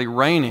ironically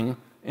reigning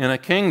in a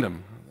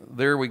kingdom.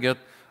 There we get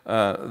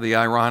the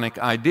ironic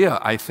idea,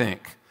 I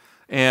think.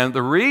 And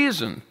the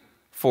reason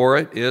for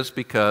it is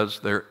because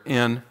they're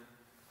in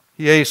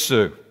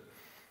Yesu.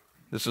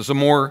 This is a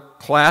more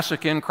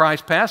classic in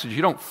Christ passage.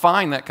 You don't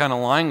find that kind of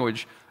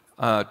language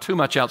too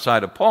much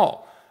outside of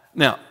Paul.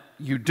 Now,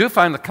 you do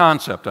find the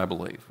concept, I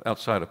believe,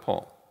 outside of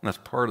Paul. And that's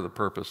part of the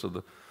purpose of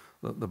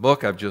the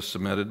book I've just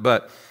submitted.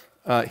 But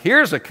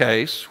here's a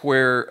case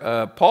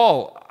where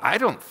Paul, I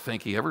don't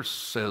think he ever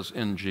says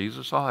in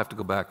Jesus. I'll have to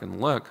go back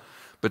and look.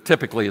 But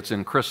typically it's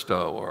in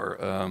Christo or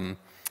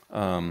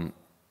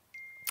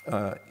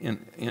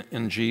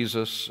in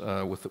Jesus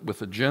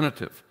with a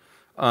genitive.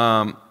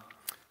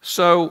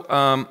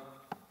 So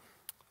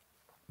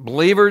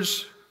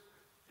believers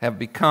have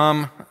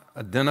become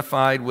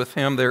identified with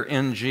him. They're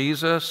in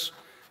Jesus,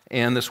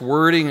 and this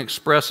wording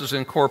expresses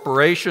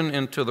incorporation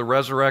into the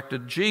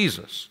resurrected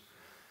Jesus.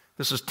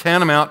 This is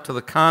tantamount to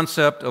the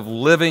concept of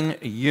living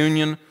a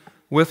union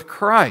with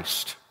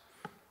Christ.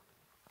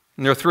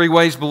 And there are three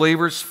ways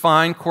believers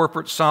find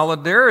corporate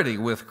solidarity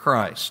with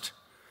Christ.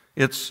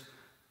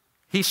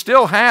 He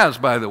still has,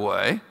 by the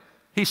way,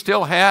 he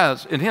still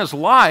has, in his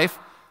life,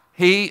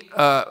 he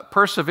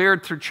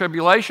persevered through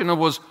tribulation and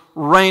was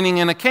reigning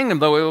in a kingdom,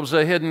 though it was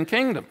a hidden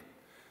kingdom.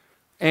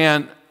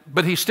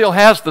 But he still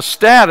has the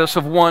status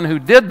of one who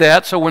did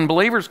that, so when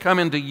believers come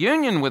into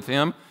union with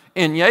him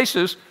in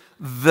Jesus,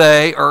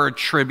 they are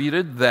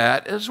attributed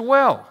that as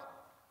well.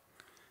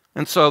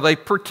 And so they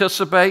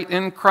participate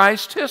in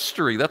Christ's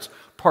history. That's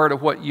part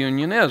of what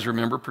union is.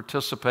 Remember,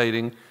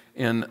 participating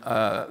in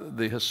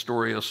the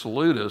Historia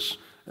Salutis,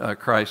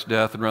 Christ's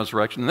death and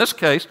resurrection. In this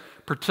case,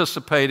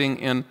 participating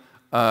in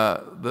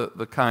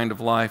the kind of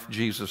life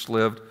Jesus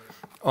lived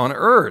on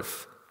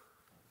earth.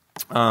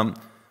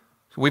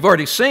 We've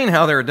already seen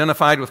how they're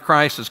identified with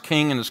Christ as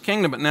king and his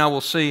kingdom, but now we'll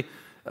see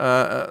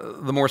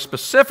the more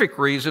specific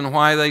reason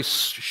why they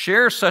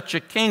share such a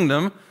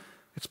kingdom.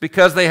 It's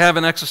because they have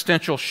an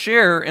existential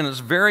share in his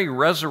very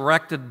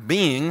resurrected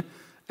being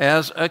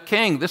as a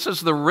king. This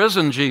is the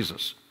risen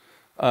Jesus,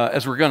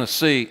 as we're going to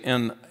see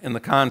in the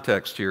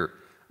context here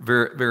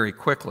very, very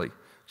quickly.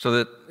 So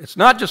that it's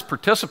not just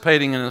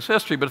participating in his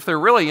history, but if they're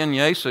really in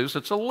Jesus,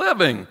 it's a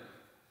living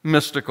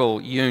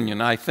mystical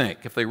union, I think,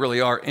 if they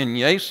really are in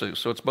Jesus.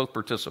 So it's both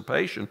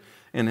participation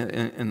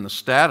in the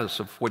status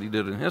of what he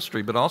did in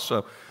history, but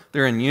also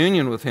they're in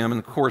union with him and,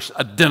 of course,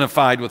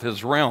 identified with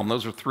his realm.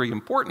 Those are three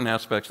important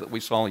aspects that we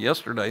saw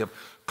yesterday of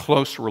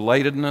close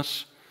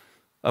relatedness,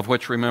 of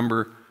which,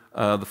 remember,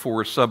 the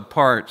four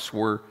subparts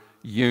were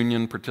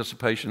union,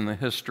 participation in the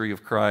history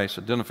of Christ,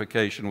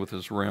 identification with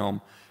his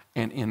realm,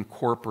 and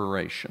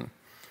incorporation.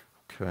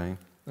 Okay,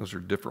 those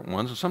are different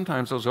ones, and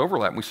sometimes those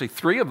overlap. We see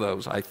three of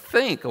those, I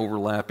think,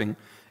 overlapping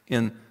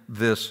in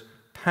this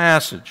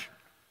passage.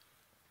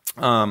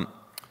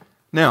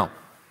 Now,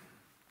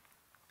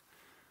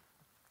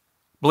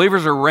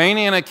 believers are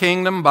reigning in a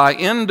kingdom by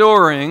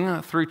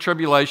enduring through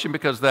tribulation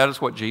because that is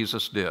what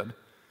Jesus did.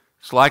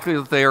 It's likely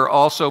that they are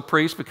also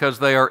priests because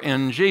they are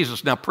in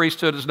Jesus. Now,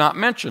 priesthood is not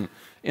mentioned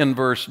in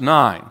verse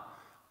 9,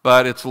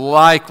 but it's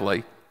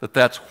likely that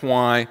that's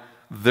why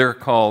they're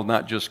called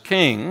not just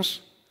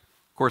kings.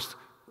 Of course,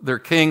 they're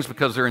kings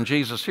because they're in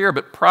Jesus here,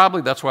 but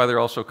probably that's why they're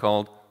also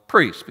called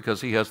priests,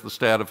 because he has the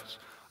status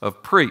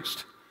of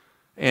priest.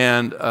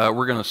 And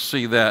we're going to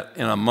see that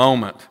in a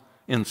moment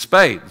in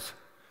spades.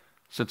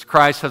 Since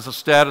Christ has the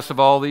status of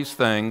all these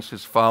things,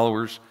 his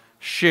followers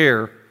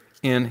share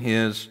in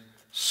his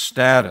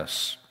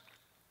status.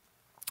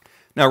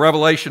 Now,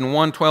 Revelation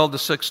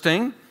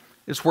 1:12-16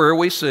 is where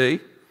we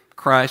see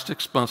Christ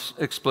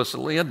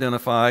explicitly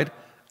identified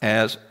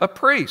as a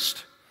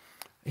priest.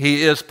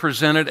 He is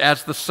presented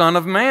as the Son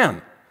of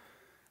Man.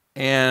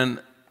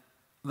 And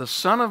the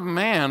Son of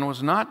Man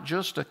was not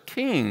just a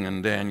king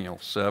in Daniel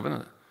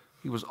 7.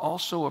 He was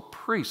also a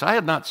priest. I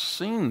had not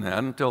seen that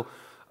until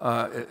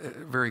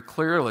very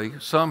clearly.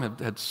 Some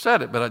had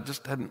said it, but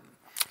I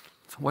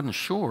wasn't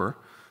sure.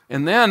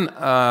 And then,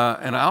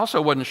 and I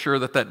also wasn't sure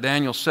that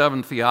Daniel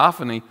 7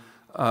 theophany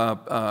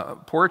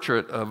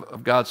portrait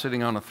of God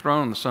sitting on a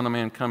throne, the Son of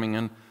Man coming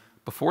in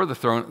before the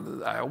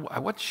throne, I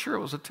wasn't sure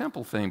it was a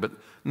temple thing, but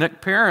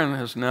Nick Perrin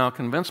has now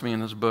convinced me in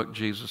his book,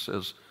 Jesus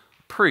as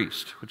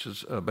Priest, which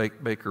is a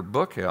Baker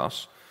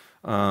Bookhouse.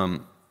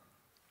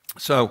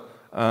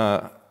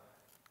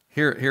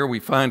 Here we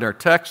find our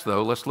text,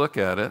 though. Let's look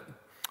at it.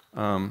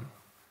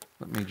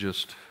 Let me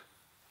just,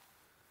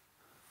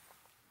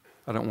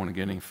 I don't want to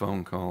get any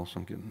phone calls.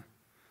 I'm getting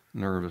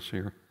nervous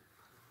here.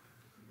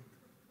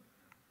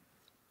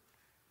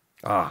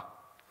 Now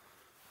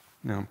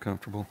I'm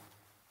comfortable.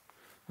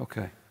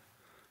 Okay.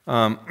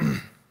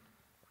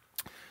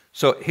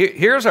 So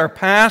here's our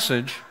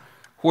passage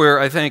where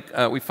I think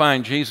we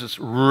find Jesus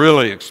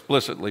really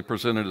explicitly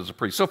presented as a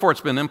priest. So far it's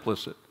been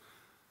implicit.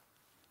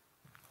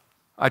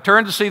 I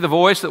turned to see the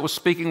voice that was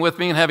speaking with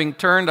me, and having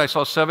turned, I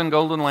saw 7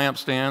 golden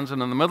lampstands,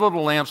 and in the middle of the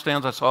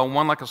lampstands I saw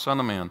one like a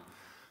son of man,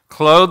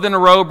 clothed in a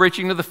robe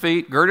reaching to the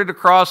feet, girded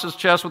across his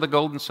chest with a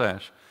golden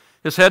sash.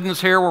 His head and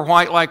his hair were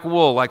white like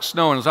wool, like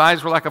snow, and his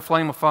eyes were like a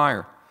flame of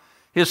fire.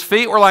 His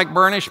feet were like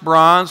burnished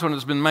bronze when it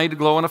has been made to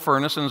glow in a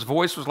furnace, and his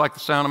voice was like the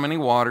sound of many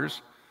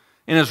waters.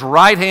 In his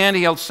right hand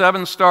he held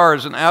 7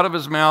 stars, and out of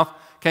his mouth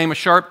came a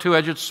sharp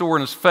two-edged sword,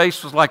 and his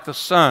face was like the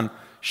sun,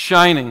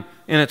 shining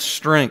in its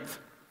strength.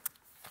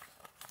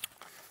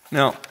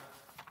 Now,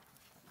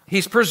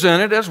 he's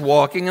presented as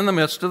walking in the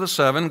midst of the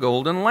 7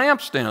 golden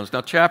lampstands.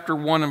 Now, chapter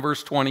 1 and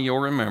verse 20, you'll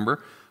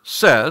remember,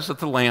 says that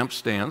the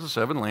lampstands, the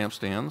 7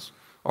 lampstands,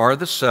 are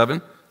the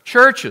 7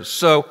 churches.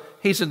 So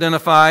he's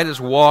identified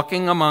as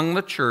walking among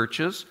the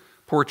churches,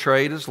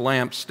 portrayed as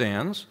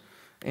lampstands.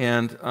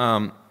 And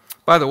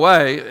by the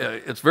way,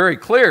 it's very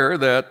clear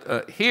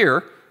that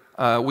here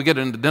we get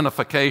an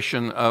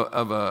identification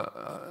of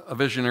a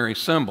visionary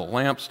symbol,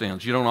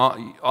 lampstands. You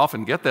don't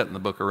often get that in the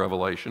book of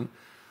Revelation,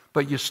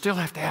 but you still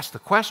have to ask the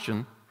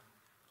question,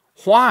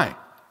 why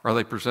are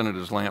they presented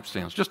as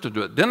lampstands? Just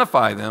to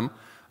identify them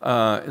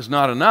is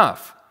not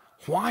enough.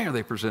 Why are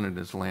they presented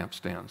as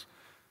lampstands?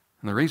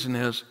 And the reason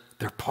is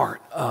they're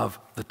part of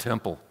the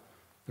temple.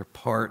 They're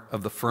part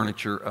of the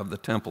furniture of the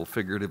temple,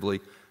 figuratively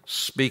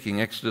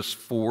speaking. Exodus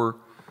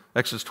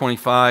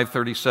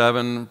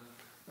 25:37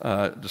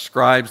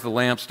 describes the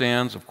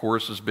lampstands, of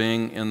course, as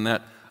being in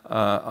that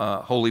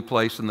holy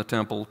place in the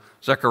temple.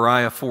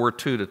 Zechariah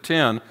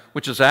 4:2-10,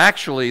 which is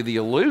actually the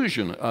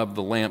allusion of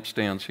the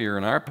lampstands here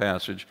in our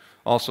passage,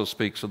 also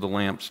speaks of the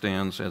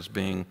lampstands as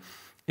being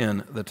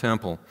in the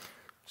temple.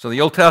 So the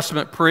Old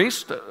Testament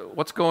priest,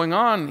 what's going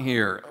on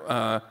here?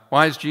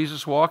 Why is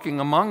Jesus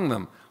walking among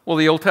them? Well,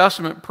 the Old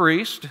Testament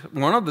priest,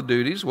 one of the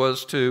duties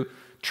was to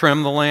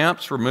trim the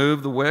lamps,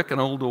 remove the wick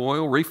and old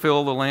oil,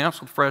 refill the lamps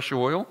with fresh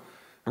oil,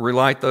 and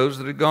relight those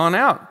that had gone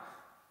out.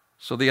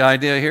 So the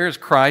idea here is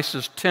Christ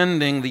is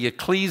tending the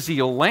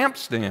ecclesial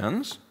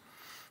lampstands,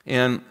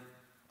 and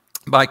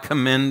by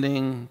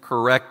commending,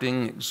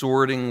 correcting,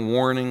 exhorting,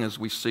 warning, as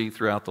we see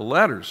throughout the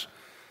letters.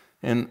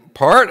 And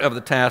part of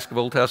the task of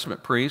Old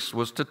Testament priests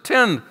was to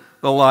tend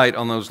the light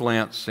on those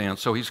lampstands.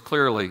 So he's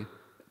clearly,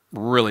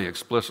 really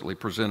explicitly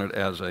presented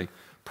as a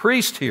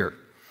priest here.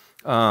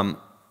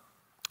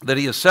 That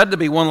he is said to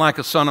be one like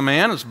a son of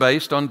man is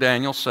based on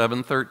Daniel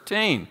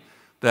 7:13.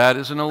 That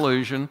is an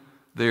allusion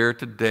there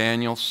to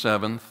Daniel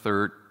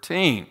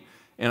 7:13.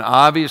 And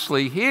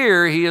obviously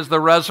here he is the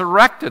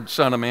resurrected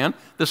Son of Man.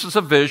 This is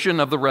a vision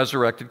of the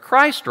resurrected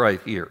Christ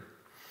right here.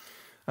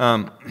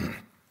 I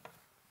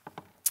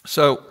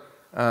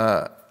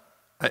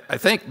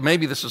think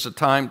maybe this is a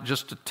time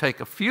just to take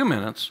a few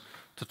minutes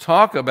to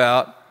talk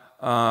about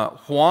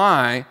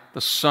why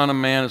the Son of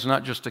Man is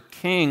not just a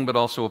king but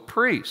also a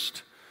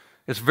priest.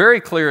 It's very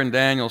clear in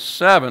Daniel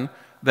 7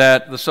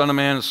 that the Son of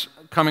Man is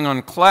coming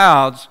on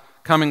clouds,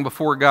 coming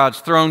before God's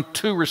throne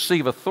to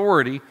receive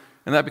authority,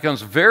 and that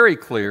becomes very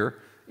clear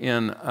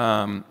in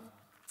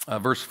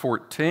verse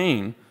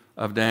 14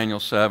 of Daniel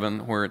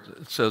 7, where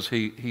it says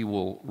he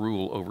will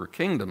rule over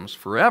kingdoms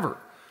forever.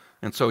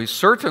 And so he's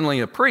certainly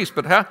a priest,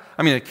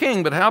 a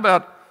king, but how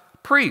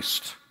about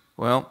priest?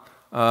 Well,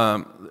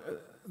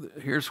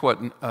 here's what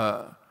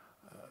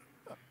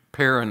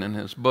Perrin in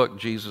his book,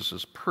 Jesus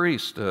as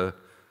Priest,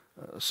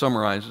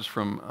 summarizes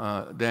from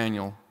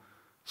Daniel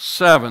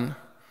 7,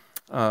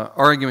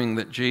 arguing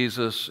that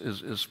Jesus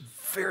is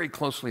very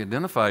closely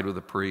identified with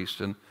a priest,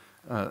 and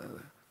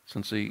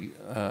since he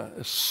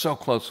is so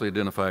closely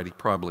identified, he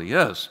probably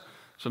is.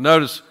 So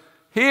notice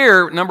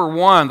here, number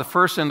one, the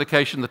first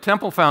indication, the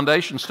temple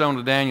foundation stone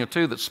of Daniel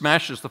 2 that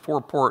smashes the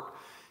four-port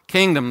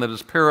kingdom that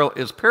is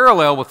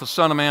parallel with the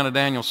Son of Man of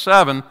Daniel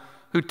 7,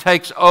 who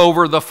takes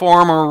over the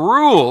former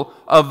rule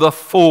of the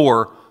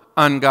four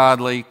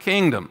ungodly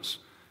kingdoms.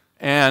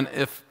 And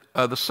if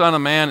the Son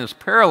of Man is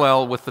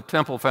parallel with the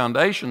temple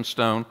foundation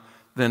stone,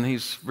 then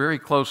he's very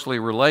closely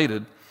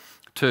related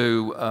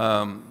to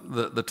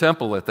the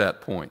temple at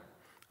that point.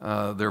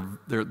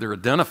 They're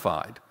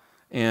identified.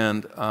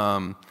 And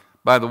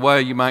by the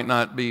way, you might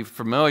not be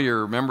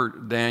familiar. Remember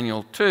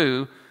Daniel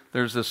 2,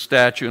 there's this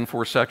statue in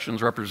 4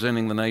 sections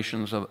representing the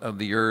nations of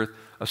the earth.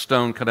 A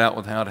stone cut out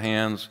without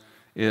hands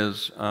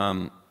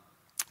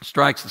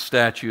strikes the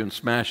statue and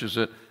smashes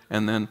it,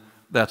 and then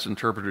that's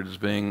interpreted as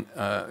being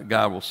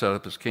God will set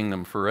up his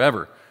kingdom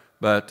forever.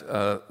 But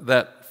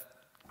that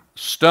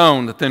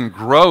stone that then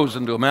grows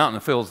into a mountain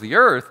and fills the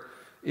earth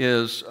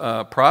is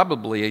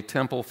probably a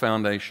temple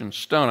foundation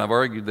stone. I've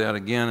argued that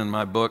again in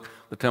my book,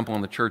 The Temple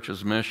and the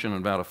Church's Mission, in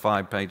about a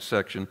 5-page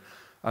section.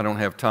 I don't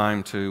have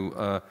time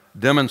to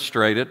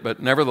demonstrate it,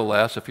 but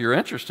nevertheless, if you're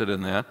interested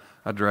in that,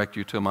 I direct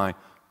you to my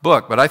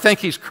book. But I think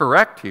he's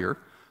correct here.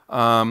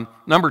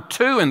 Number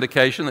 2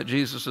 indication that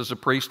Jesus is a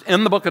priest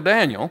in the book of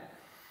Daniel.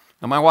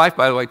 Now, my wife,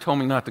 by the way, told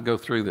me not to go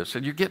through this.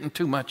 Said, you're getting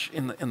too much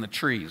in the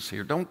trees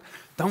here. Don't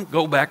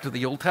go back to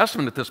the Old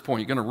Testament at this point.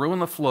 You're going to ruin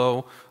the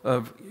flow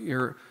of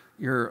your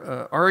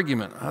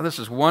argument. This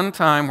is one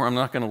time where I'm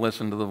not going to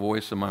listen to the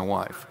voice of my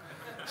wife.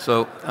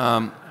 So,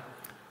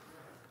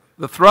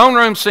 the throne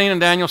room scene in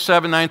Daniel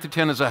 7,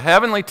 9-10 is a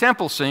heavenly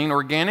temple scene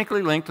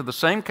organically linked to the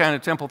same kind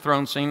of temple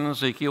throne scene in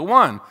Ezekiel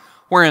 1,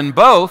 where in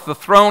both the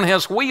throne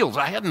has wheels.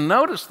 I hadn't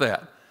noticed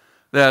that.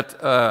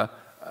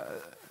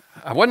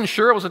 I wasn't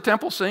sure it was a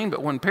temple scene,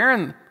 but when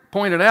Perrin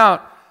pointed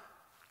out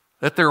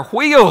that there are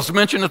wheels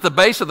mentioned at the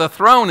base of the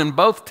throne in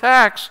both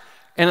texts,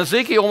 and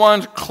Ezekiel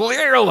 1's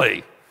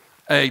clearly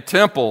a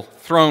temple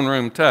throne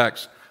room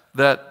text,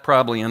 that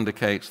probably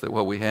indicates that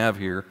what we have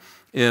here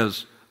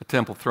is a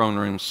temple throne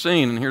room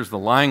scene. And here's the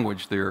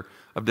language there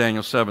of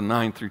Daniel 7,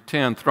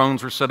 9-10.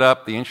 Thrones were set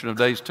up. The Ancient of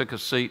Days took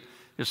his seat.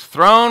 His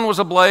throne was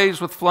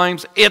ablaze with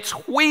flames. Its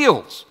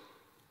wheels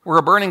were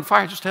a burning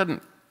fire.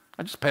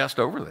 I just passed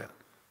over that.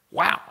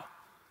 Wow.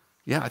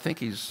 Yeah, I think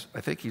he's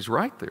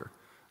right there.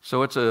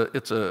 So it's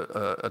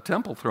a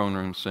temple throne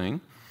room scene.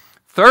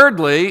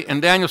 Thirdly, in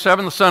Daniel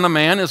 7, the Son of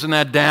Man is an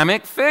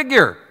Adamic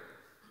figure.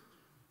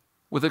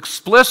 with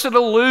explicit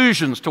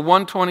allusions to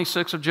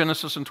 126 of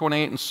Genesis and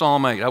 28 in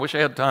Psalm 8. I wish I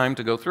had time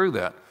to go through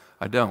that.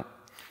 I don't.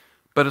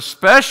 But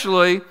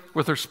especially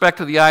with respect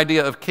to the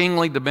idea of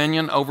kingly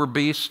dominion over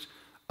beasts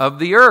of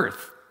the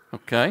earth.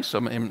 Okay, so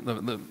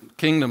the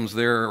kingdoms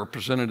there are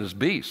presented as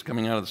beasts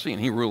coming out of the sea,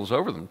 and he rules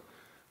over them,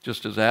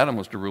 just as Adam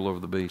was to rule over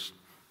the beasts.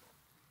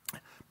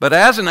 But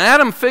as an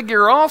Adam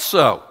figure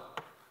also,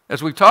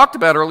 as we talked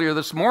about earlier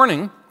this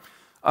morning,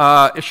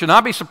 it should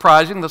not be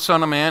surprising the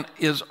Son of Man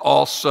is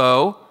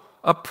also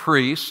a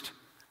priest,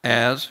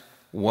 as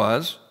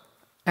was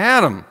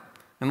Adam.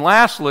 And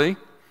lastly,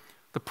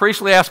 the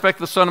priestly aspect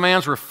of the Son of Man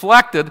is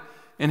reflected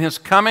in his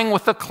coming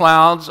with the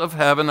clouds of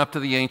heaven up to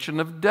the Ancient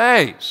of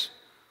Days.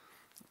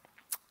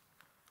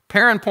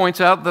 Perrin points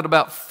out that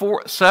about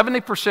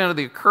 70% of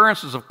the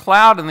occurrences of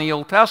cloud in the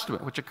Old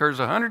Testament, which occurs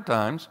 100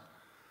 times,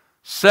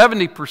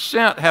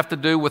 70% have to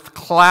do with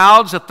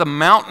clouds at the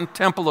mountain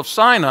temple of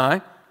Sinai.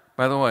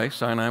 By the way,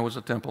 Sinai was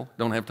a temple.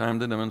 Don't have time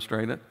to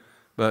demonstrate it,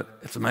 but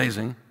it's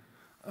amazing.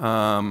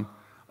 Michael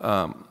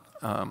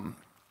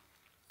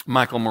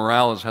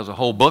Morales has a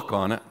whole book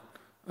on it.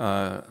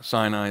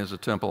 Sinai is a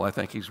temple. I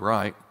think he's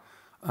right.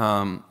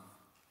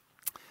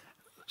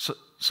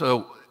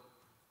 So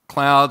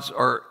clouds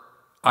are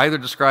either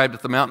described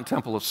at the mountain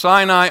temple of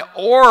Sinai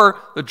or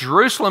the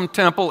Jerusalem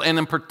temple, and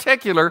in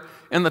particular,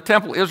 in the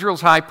temple,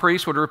 Israel's high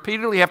priest would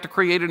repeatedly have to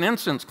create an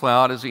incense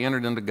cloud as he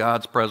entered into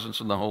God's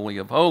presence in the Holy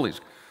of Holies.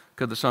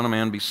 Could the Son of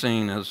Man be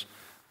seen as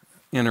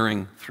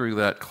entering through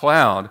that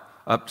cloud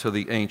up to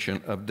the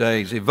Ancient of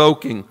Days,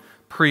 evoking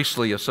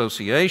priestly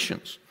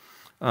associations?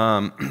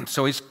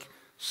 So he's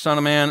Son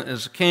of Man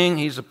is a king,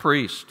 he's a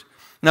priest.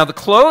 Now the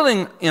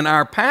clothing in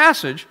our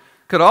passage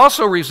could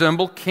also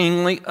resemble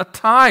kingly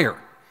attire.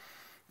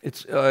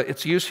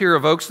 Its use here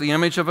evokes the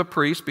image of a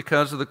priest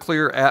because of the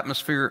clear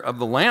atmosphere of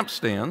the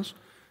lampstands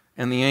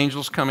and the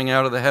angels coming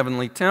out of the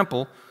heavenly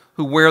temple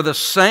who wear the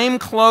same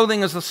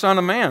clothing as the Son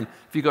of Man.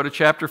 If you go to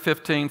chapter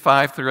 15,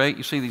 5 through 8,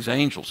 you see these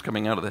angels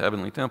coming out of the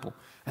heavenly temple,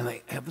 and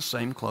they have the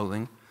same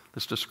clothing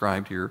that's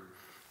described here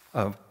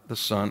of the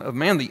Son of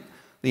Man.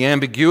 The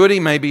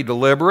ambiguity may be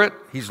deliberate.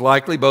 He's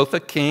likely both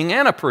a king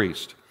and a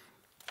priest,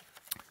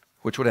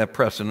 which would have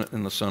precedent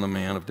in the Son of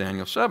Man of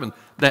Daniel 7.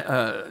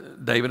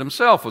 David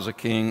himself was a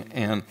king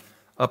and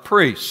a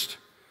priest.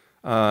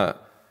 In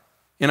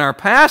our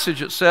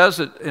passage, it says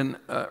that in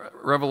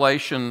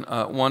Revelation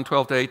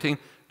 1:12 to 18,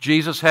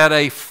 Jesus had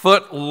a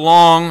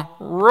foot-long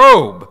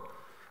robe,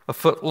 a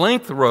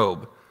foot-length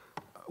robe,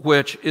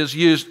 which is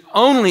used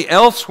only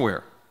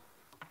elsewhere,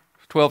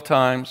 12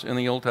 times in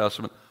the Old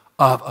Testament,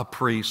 of a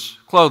priest's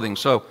clothing.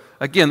 So,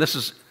 again, this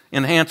is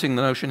enhancing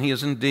the notion he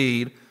is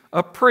indeed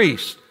a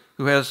priest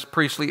who has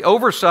priestly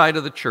oversight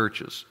of the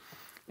churches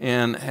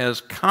and has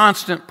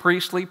constant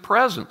priestly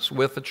presence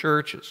with the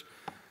churches.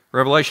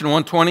 Revelation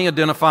 1:20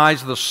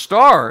 identifies the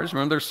stars,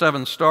 remember there's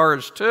 7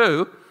 stars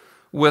too,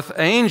 with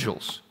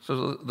angels.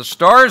 So the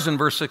stars in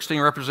verse 16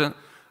 represent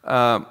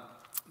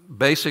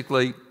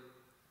basically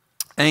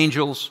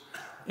angels,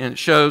 and it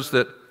shows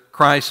that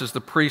Christ is the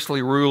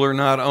priestly ruler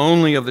not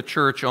only of the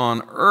church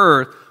on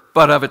earth,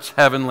 but of its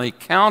heavenly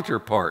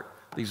counterpart.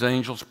 These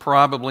angels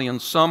probably in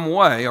some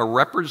way are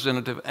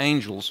representative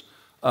angels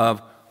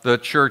of the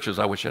churches.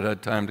 I wish I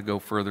had time to go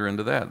further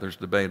into that. There's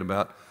debate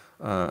about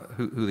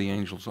who the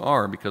angels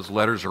are, because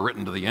letters are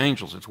written to the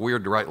angels. It's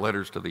weird to write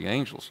letters to the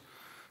angels,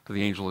 to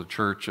the angel of the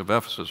church of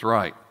Ephesus,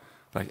 right?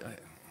 I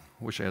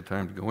wish I had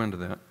time to go into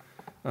that.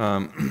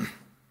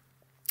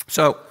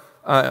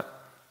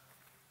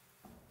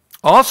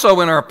 Also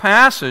in our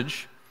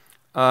passage,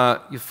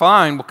 you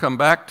find, we'll come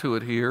back to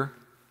it here,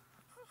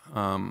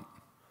 you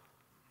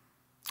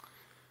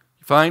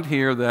find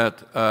here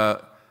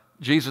that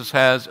Jesus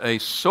has a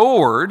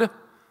sword.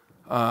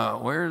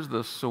 Where's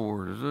the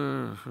sword? Is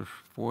there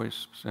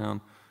voice, sound?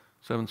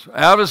 7.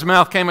 Out of his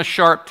mouth came a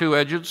sharp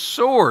two-edged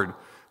sword.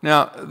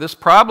 Now, this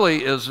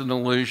probably is an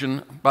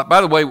allusion. By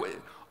the way,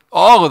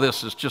 all of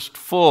this is just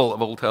full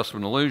of Old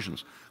Testament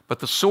allusions. But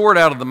the sword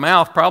out of the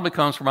mouth probably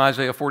comes from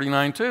Isaiah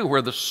 49:2,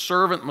 where the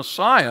servant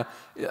Messiah,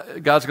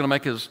 God's going to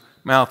make his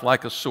mouth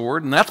like a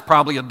sword. And that's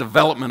probably a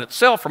development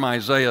itself from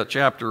Isaiah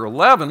chapter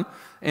 11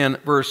 and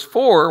verse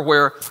 4,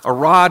 where a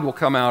rod will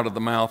come out of the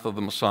mouth of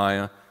the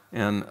Messiah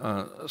and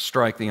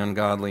strike the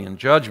ungodly in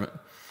judgment.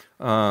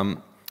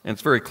 And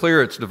it's very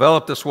clear it's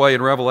developed this way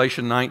in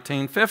Revelation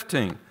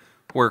 19:15,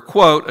 where,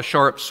 quote, a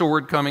sharp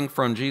sword coming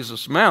from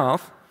Jesus'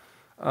 mouth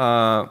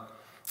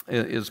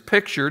is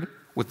pictured.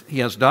 He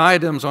has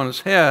diadems on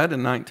his head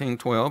in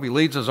 19:12. He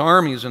leads his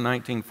armies in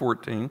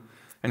 19:14,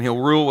 and he'll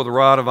rule with a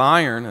rod of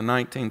iron in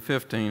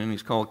 19:15, and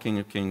he's called King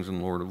of Kings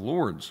and Lord of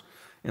Lords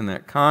in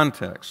that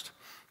context.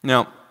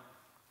 Now,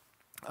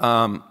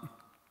 the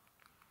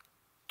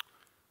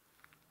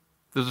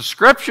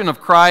description of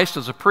Christ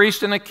as a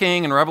priest and a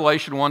king in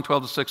Revelation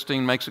 1:12 to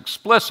 16 makes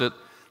explicit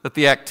that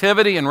the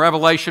activity in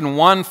Revelation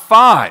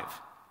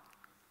 1:5,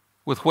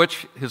 with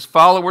which his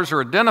followers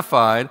are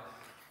identified,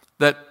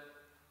 that,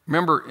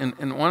 remember, in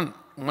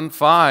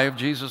 1:5,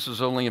 Jesus is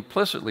only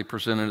implicitly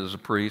presented as a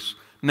priest.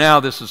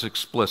 Now this is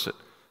explicit.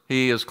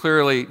 he is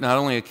clearly not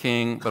only a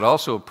king, but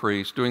also a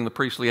priest, doing the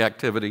priestly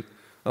activity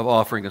of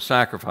offering a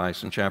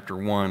sacrifice in chapter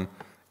 1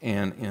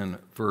 and in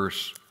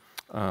verse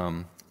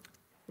 5.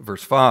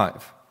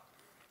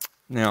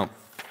 Now,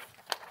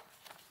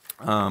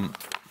 I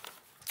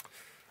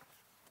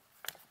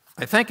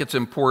think it's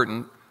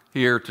important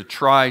here to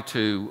try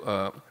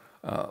to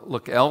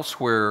look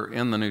elsewhere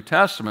in the New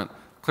Testament.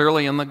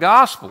 Clearly in the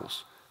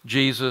Gospels,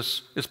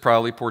 Jesus is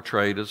probably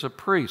portrayed as a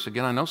priest.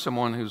 Again, I know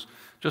someone who's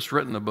just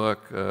written a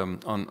book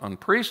on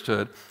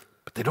priesthood,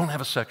 but they don't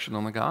have a section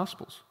on the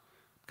Gospels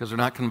because they're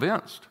not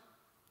convinced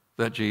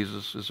that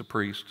Jesus is a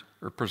priest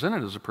or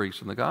presented as a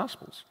priest in the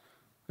Gospels.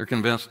 They're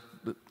convinced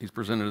that he's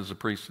presented as a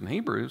priest in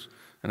Hebrews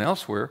and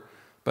elsewhere,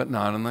 but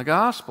not in the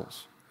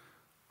Gospels.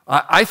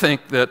 I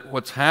think that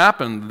what's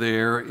happened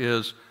there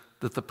is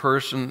that the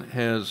person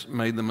has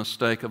made the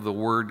mistake of the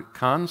word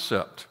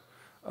concept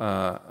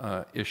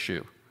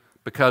issue.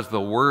 Because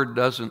the word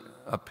doesn't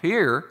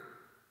appear,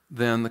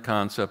 then the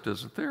concept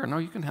isn't there. No,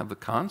 you can have the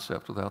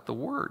concept without the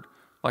word.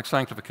 Like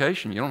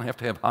sanctification, you don't have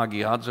to have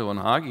hagiadzo and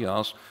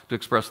hagios to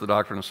express the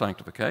doctrine of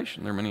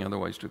sanctification. There are many other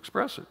ways to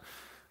express it.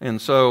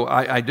 And so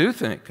I do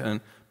think,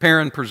 and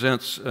Perrin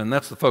presents, and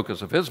that's the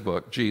focus of his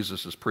book,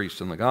 Jesus as Priest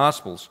in the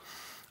Gospels.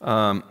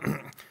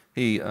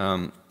 He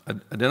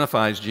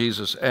identifies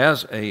Jesus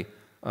as a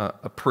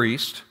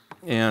priest,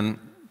 and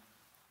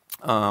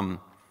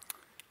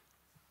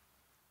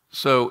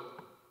so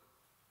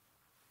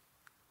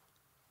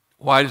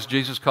why does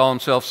Jesus call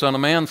himself Son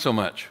of Man so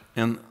much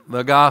in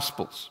the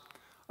Gospels?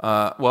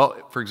 Well,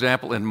 for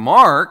example, in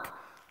Mark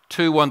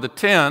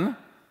 2:1-10,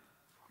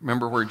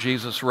 remember where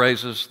Jesus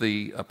raises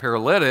the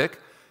paralytic,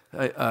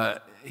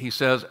 he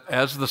says,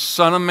 as the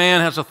Son of Man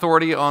has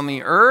authority on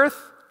the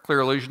earth, clear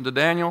allusion to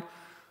Daniel,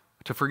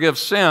 to forgive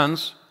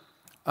sins.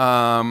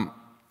 I'll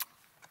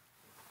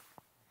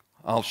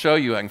show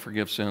you I can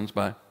forgive sins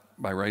by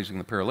raising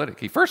the paralytic.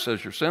 He first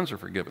says your sins are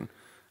forgiven,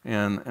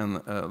 and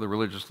the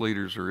religious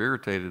leaders are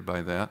irritated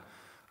by that.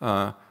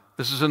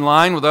 This is in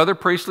line with other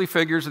priestly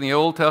figures in the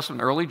Old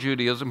Testament early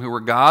Judaism who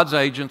were God's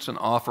agents in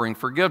offering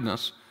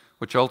forgiveness,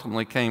 which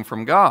ultimately came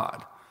from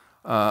God.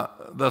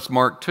 Thus,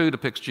 Mark 2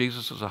 depicts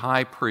Jesus as a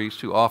high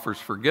priest who offers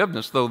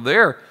forgiveness, though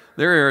they're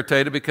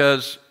irritated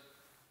because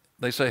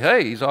they say,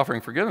 hey, he's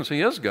offering forgiveness.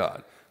 He is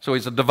God. So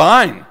he's a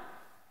divine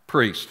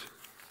priest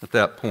at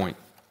that point.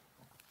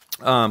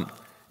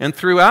 And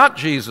throughout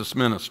Jesus'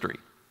 ministry,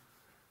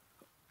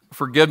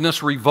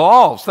 forgiveness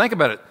revolves. Think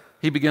about it.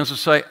 He begins to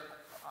say,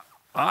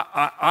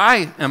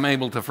 I am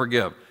able to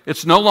forgive.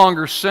 It's no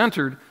longer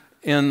centered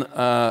in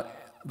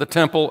the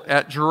temple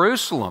at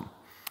Jerusalem.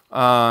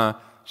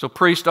 So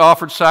priests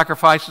offered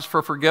sacrifices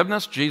for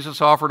forgiveness. Jesus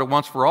offered a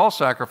once-for-all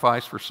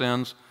sacrifice for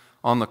sins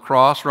on the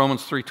cross.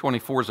 Romans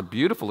 3:24 is a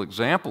beautiful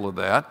example of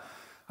that,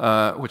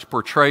 which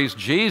portrays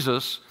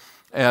Jesus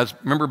as,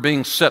 remember,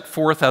 being set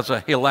forth as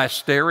a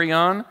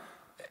hilasterion.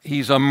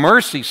 He's a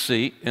mercy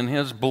seat in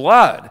his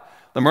blood.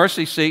 The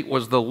mercy seat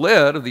was the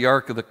lid of the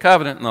Ark of the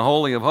Covenant in the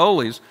Holy of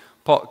Holies.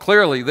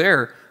 Clearly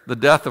there, the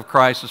death of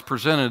Christ is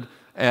presented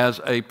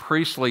as a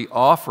priestly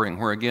offering,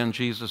 where again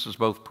Jesus is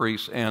both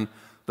priest and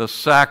the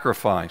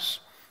sacrifice.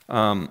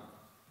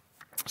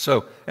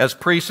 So, as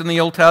priest in the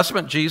Old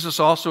Testament, Jesus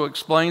also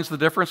explains the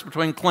difference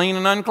between clean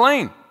and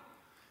unclean.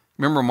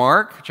 Remember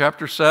Mark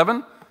chapter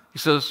 7? He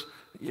says,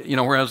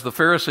 whereas the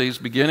Pharisees,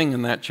 beginning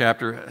in that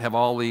chapter, have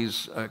all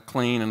these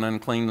clean and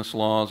uncleanness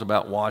laws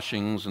about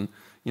washings and,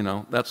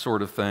 that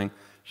sort of thing.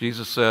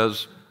 Jesus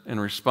says in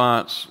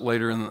response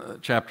later in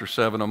chapter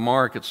 7 of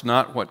Mark, it's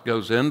not what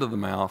goes into the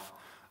mouth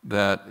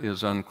that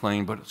is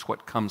unclean, but it's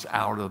what comes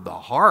out of the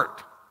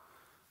heart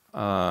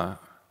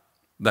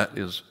that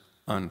is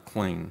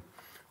unclean.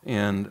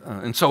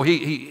 And so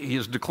he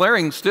is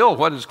declaring still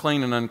what is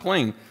clean and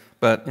unclean,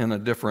 but in a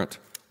different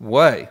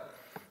way.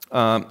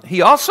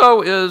 He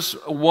also is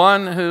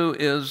one who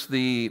is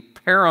the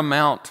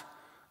paramount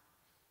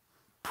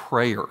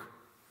prayer.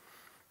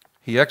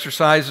 He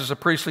exercises a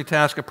priestly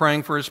task of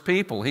praying for his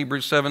people.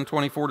 Hebrews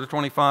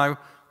 7:24-25,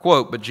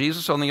 quote, but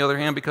Jesus, on the other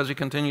hand, because he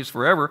continues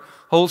forever,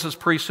 holds his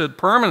priesthood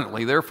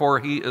permanently. Therefore,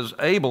 he is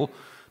able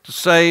to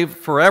save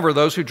forever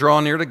those who draw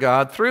near to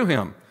God through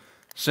him,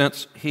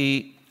 since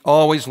he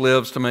always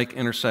lives to make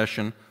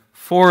intercession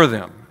for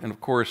them. And of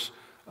course,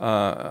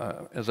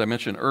 as I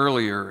mentioned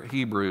earlier,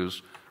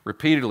 Hebrews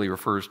repeatedly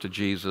refers to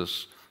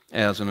Jesus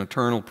as an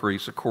eternal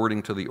priest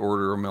according to the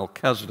order of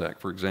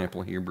Melchizedek, for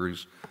example,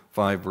 Hebrews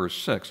 5, verse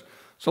 6.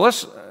 So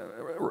let's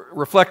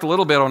reflect a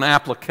little bit on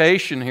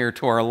application here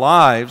to our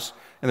lives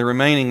in the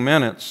remaining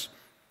minutes.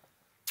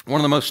 One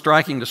of the most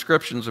striking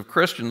descriptions of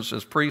Christians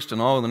as priests in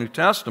all of the New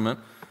Testament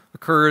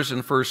occurs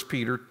in 1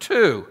 Peter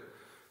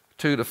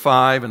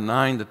 2:2-5 and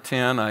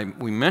 9-10.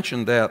 We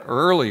mentioned that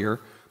earlier,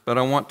 but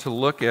I want to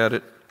look at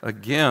it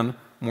again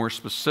more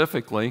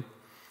specifically.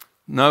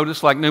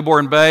 Notice, like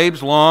newborn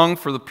babes, long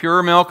for the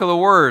pure milk of the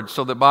word,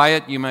 so that by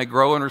it you may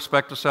grow in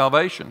respect to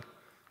salvation,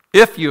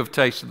 if you have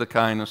tasted the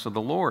kindness of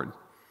the Lord.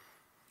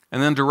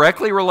 And then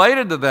directly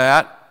related to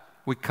that,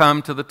 we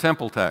come to the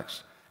temple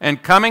text.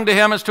 And coming to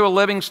him as to a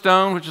living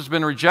stone, which has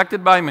been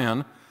rejected by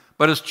men,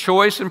 but as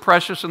choice and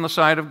precious in the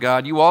sight of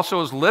God, you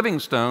also as living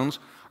stones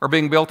are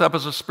being built up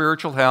as a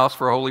spiritual house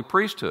for a holy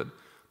priesthood,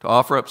 to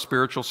offer up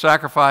spiritual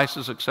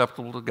sacrifices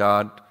acceptable to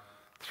God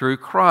through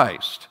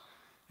Christ.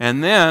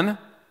 And then,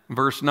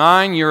 verse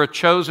 9, you're a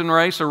chosen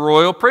race, a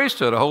royal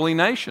priesthood, a holy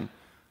nation,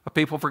 a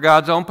people for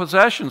God's own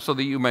possession, so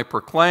that you may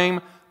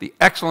proclaim the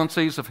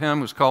excellencies of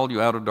him who's called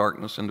you out of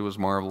darkness into his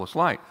marvelous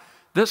light.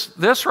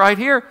 This right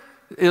here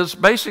is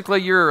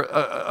basically you're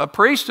a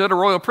priesthood, a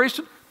royal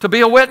priesthood, to be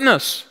a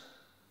witness.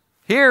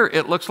 Here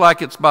it looks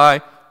like it's by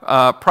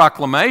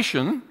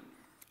proclamation,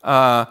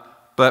 but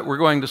we're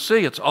going to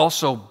see it's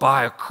also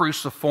by a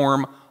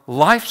cruciform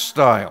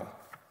lifestyle.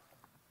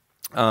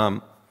 He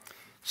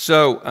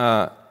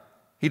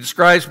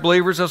describes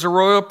believers as a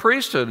royal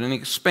priesthood, and he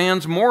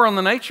expands more on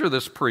the nature of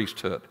this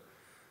priesthood.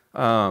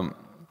 I'll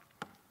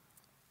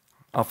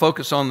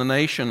focus on the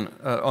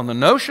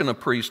notion of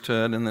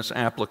priesthood in this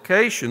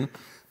application,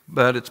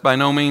 but it's by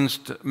no means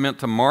meant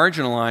to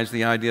marginalize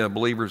the idea of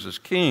believers as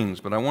kings.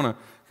 But I want to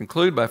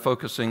conclude by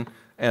focusing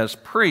as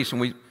priests.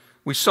 And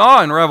we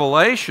saw in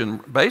Revelation,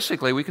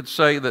 basically we could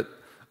say that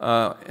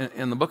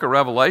in the book of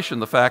Revelation,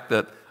 the fact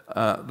that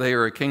they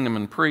are a kingdom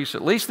and priests,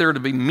 at least they're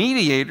to be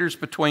mediators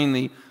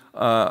between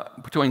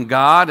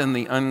God and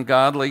the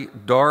ungodly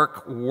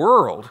dark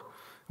world.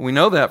 We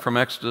know that from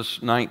Exodus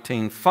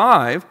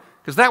 19:5,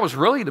 because that was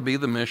really to be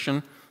the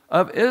mission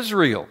of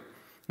Israel.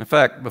 In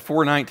fact,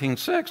 before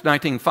 19:6,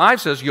 19:5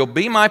 says, you'll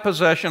be my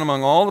possession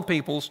among all the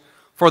peoples,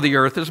 for the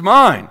earth is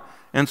mine.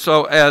 And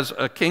so as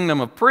a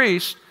kingdom of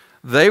priests,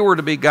 they were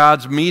to be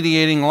God's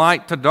mediating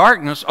light to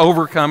darkness,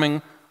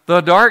 overcoming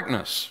the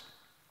darkness.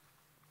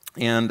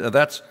 And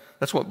that's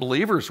what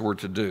believers were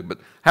to do. But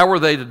how were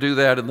they to do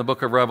that in the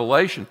book of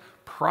Revelation?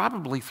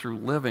 Probably through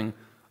living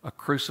a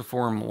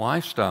cruciform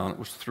lifestyle. And it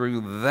was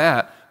through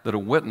that a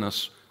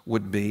witness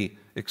would be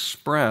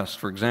expressed.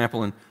 For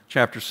example, in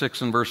chapter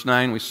 6 and verse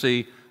 9, we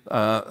see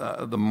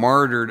the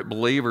martyred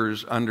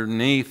believers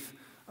underneath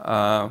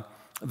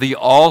the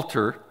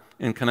altar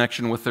in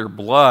connection with their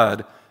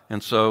blood.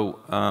 And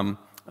so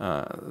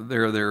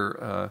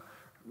they're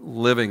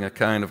living a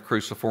kind of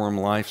cruciform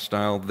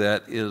lifestyle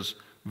that is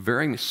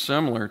very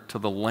similar to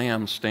the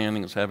lamb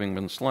standing as having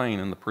been slain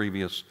in the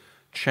previous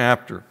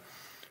chapter.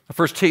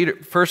 1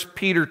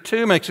 Peter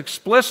 2 makes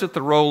explicit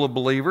the role of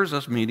believers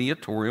as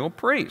mediatorial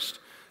priests,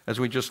 as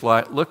we just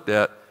looked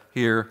at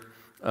here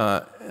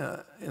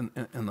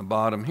in the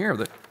bottom here.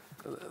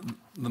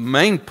 The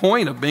main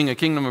point of being a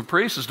kingdom of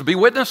priests is to be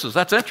witnesses.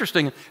 That's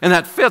interesting, and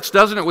that fits,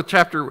 doesn't it, with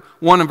chapter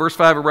 1 and verse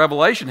 5 of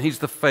Revelation? He's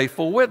the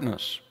faithful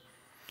witness.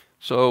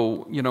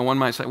 So, one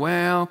might say,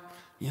 well,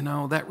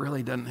 that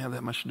really doesn't have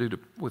that much to do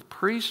with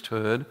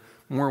priesthood,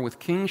 more with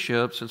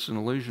kingships. It's an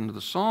allusion to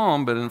the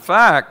psalm, but in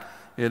fact,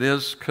 it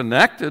is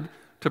connected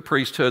to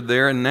priesthood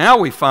there, and now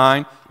we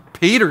find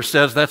Peter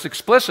says that's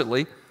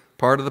explicitly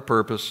part of the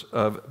purpose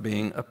of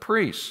being a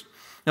priest.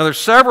 Now, there's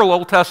several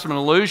Old Testament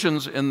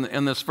allusions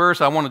in this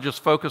verse. I want to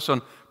just focus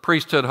on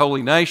priesthood,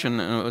 holy nation,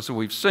 as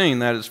we've seen.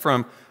 That is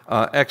from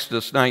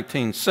Exodus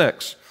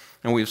 19:6.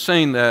 And we've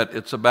seen that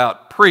it's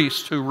about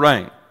priests who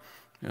reign,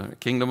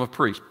 kingdom of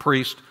priests,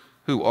 priests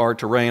who are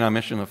to reign. I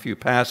mentioned a few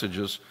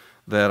passages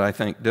that I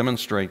think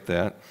demonstrate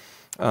that.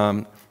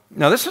 Now,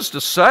 this is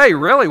to say,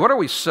 really, what are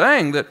we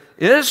saying? That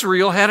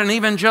Israel had an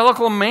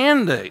evangelical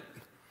mandate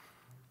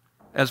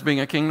as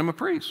being a kingdom of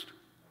priests.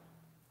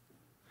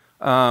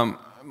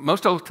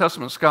 Most Old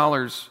Testament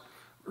scholars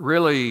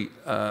really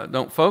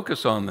don't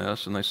focus on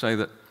this, and they say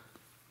that,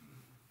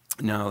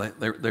 no,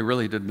 they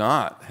really did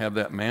not have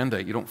that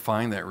mandate. You don't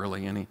find that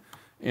really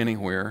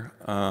anywhere.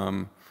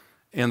 And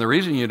the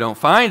reason you don't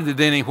find it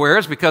anywhere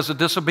is because of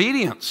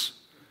disobedience,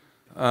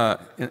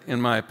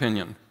 in my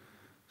opinion.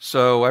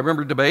 So I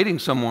remember debating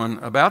someone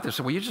about this. I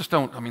said, well, you just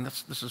don't,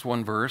 this is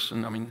one verse,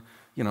 and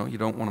you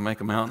don't want to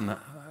make a mountain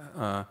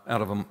out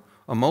of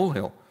a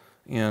molehill.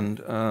 And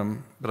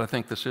but I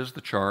think this is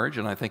the charge,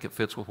 and I think it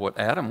fits with what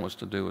Adam was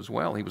to do as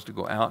well. He was to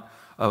go out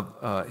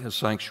of his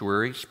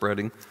sanctuary,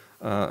 spreading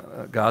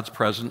God's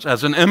presence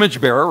as an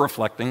image bearer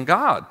reflecting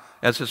God,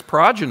 as his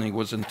progeny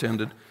was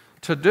intended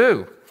to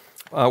do.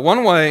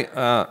 One way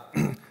to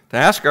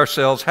ask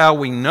ourselves how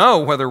we know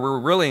whether we're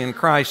really in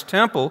Christ's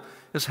temple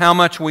is how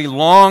much we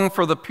long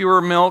for the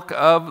pure milk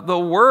of the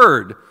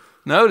Word.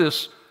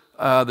 Notice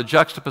the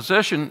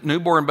juxtaposition.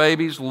 Newborn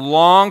babies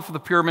long for the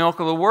pure milk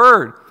of the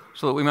Word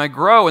so that we may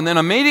grow. And then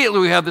immediately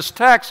we have this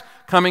text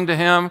coming to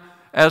him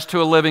as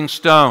to a living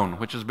stone,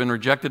 which has been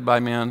rejected by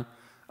men.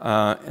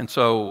 And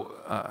so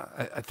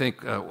I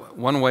think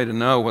one way to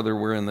know whether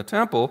we're in the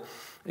temple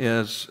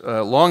is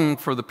longing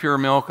for the pure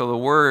milk of the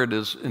Word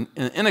is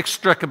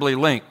inextricably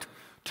linked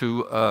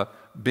to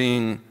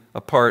being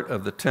a part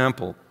of the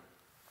temple.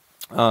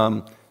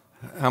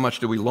 How much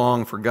do we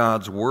long for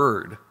God's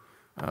Word?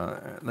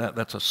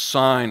 That's a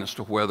sign as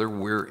to whether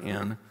we're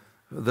in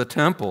the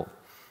temple.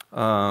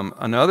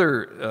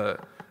 Another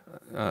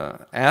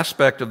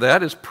aspect of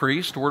that is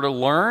priests were to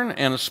learn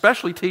and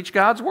especially teach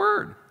God's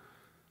Word.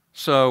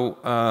 So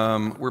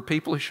we're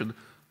people who should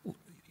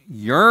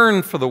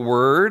yearn for the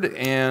Word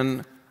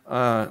and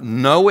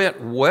know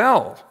it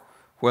well,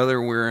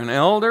 whether we're an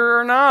elder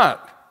or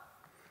not.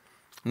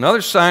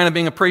 Another sign of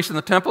being a priest in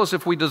the temple is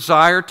if we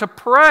desire to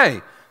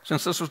pray,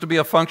 since this was to be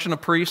a function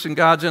of priests in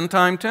God's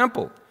end-time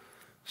temple.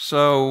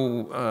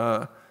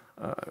 So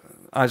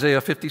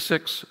Isaiah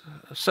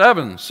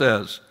 56:7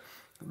 says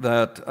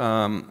that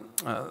the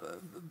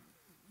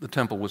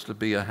temple was to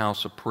be a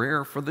house of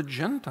prayer for the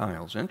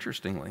Gentiles,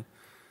 interestingly.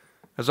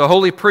 As a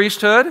holy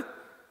priesthood,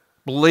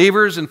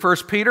 believers in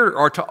 1 Peter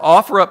are to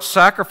offer up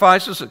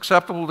sacrifices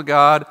acceptable to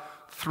God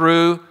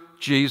through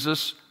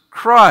Jesus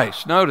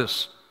Christ.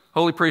 Notice,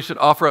 holy priesthood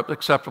offer up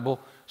acceptable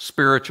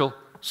spiritual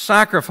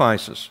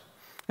sacrifices.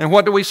 And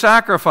what do we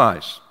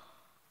sacrifice?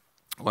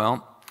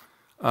 Well,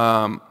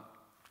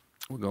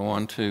 we'll go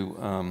on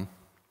to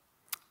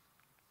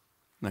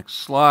next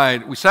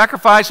slide. We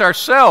sacrifice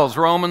ourselves,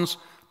 Romans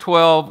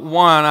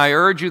 12:1. I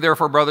urge you,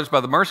 therefore, brothers, by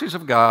the mercies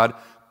of God,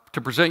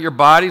 to present your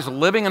bodies a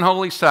living and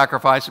holy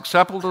sacrifice,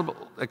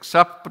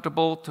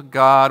 acceptable to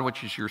God,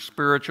 which is your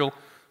spiritual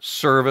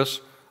service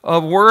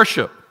of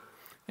worship.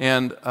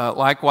 And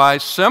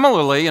likewise,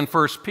 similarly, in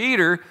 1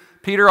 Peter,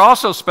 Peter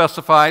also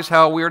specifies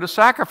how we are to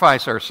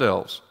sacrifice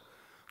ourselves.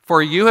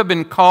 For you have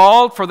been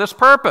called for this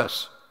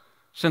purpose,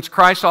 since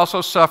Christ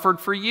also suffered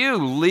for you,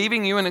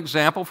 leaving you an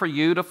example for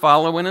you to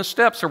follow in his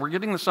steps. So we're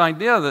getting this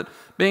idea that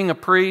being a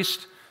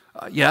priest,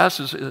 yes,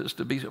 is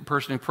to be a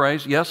person who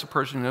prays. Yes, a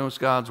person who knows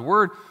God's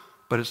word,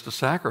 but it's to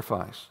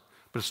sacrifice.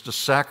 But it's to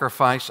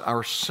sacrifice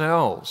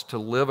ourselves, to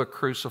live a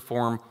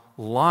cruciform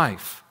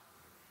life.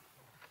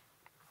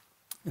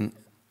 And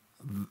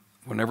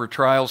whenever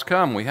trials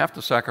come, we have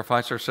to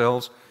sacrifice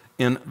ourselves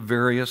in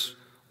various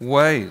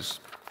ways.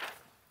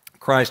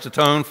 Christ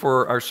atoned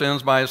for our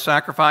sins by his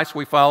sacrifice.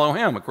 We follow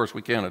him. Of course,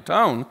 we can't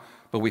atone,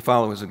 but we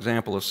follow his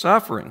example of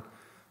suffering.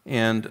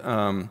 And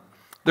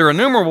there are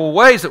innumerable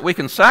ways that we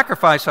can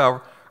sacrifice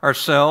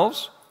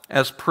ourselves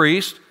as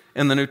priests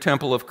in the new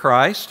temple of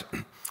Christ.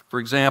 For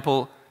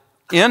example,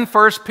 in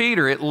 1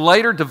 Peter, it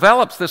later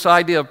develops this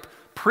idea of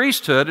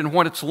priesthood and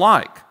what it's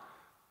like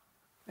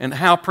and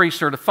how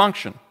priests are to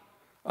function.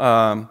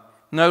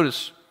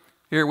 Notice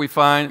here we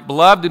find,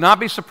 beloved, do not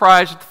be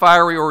surprised at the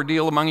fiery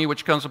ordeal among you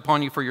which comes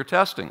upon you for your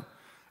testing,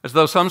 as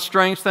though some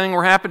strange thing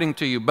were happening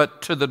to you.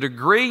 But to the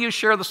degree you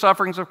share the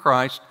sufferings of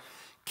Christ,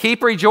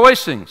 keep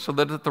rejoicing, so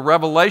that at the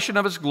revelation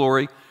of his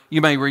glory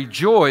you may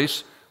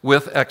rejoice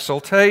with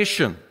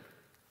exultation.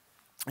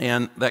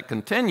 And that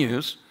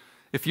continues,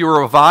 if you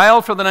are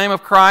reviled for the name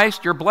of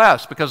Christ, you're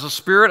blessed, because the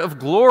Spirit of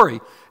glory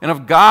and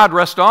of God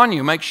rest on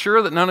you. Make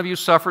sure that none of you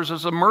suffers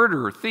as a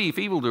murderer, thief,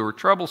 evildoer,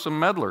 troublesome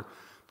meddler.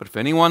 But if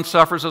anyone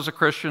suffers as a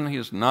Christian, he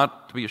is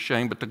not to be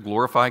ashamed, but to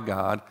glorify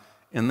God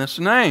in this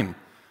name.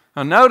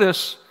 Now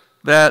notice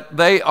that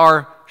they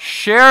are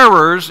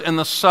sharers in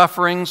the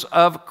sufferings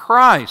of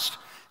Christ.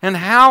 And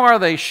how are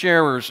they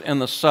sharers in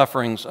the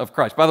sufferings of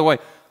Christ? By the way,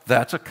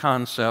 that's a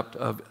concept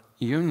of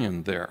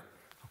union there.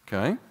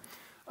 Okay?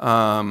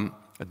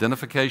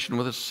 Identification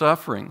with his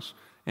sufferings.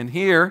 And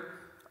here,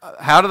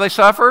 how do they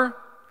suffer?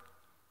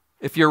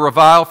 If you're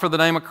reviled for the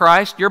name of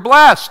Christ, you're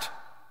blessed.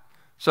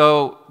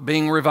 So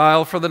being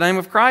reviled for the name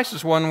of Christ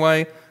is one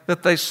way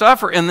that they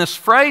suffer. In this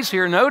phrase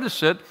here,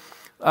 notice it.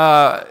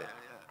 Why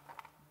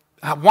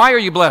are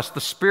you blessed?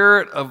 The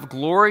Spirit of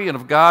glory and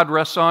of God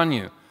rests on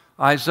you.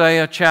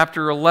 Isaiah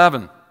chapter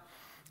 11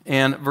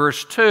 and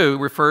verse 2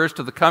 refers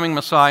to the coming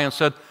Messiah and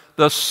said,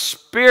 the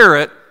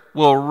Spirit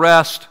will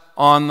rest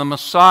on the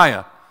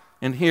Messiah.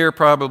 And here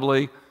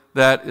probably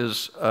that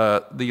is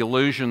the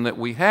illusion that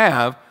we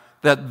have,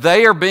 that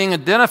they are being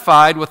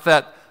identified with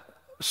that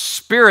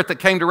Spirit that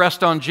came to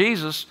rest on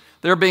Jesus.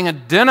 They're being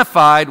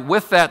identified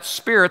with that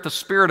Spirit, the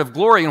Spirit of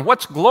glory. And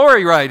what's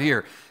glory right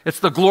here? It's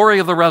the glory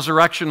of the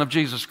resurrection of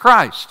Jesus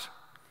Christ.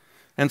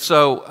 And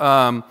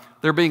so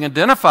they're being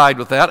identified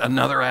with that,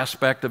 another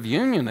aspect of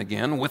union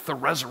again, with the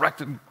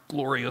resurrected,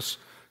 glorious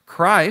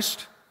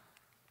Christ.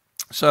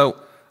 So,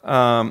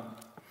 and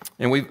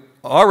we've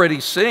already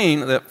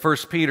seen that 1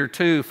 Peter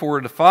 2,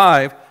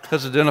 4-5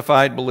 has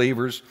identified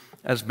believers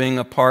as being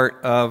a part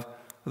of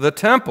the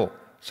temple.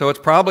 So it's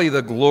probably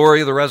the glory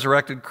of the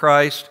resurrected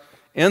Christ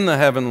in the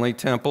heavenly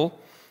temple.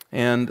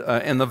 And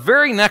in the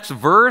very next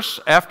verse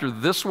after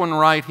this one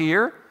right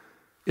here,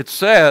 it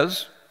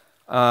says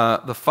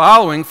the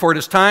following, for it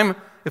is time,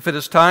 if it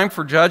is time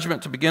for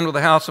judgment to begin with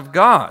the house of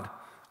God.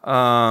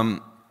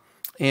 And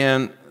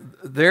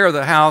there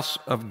the house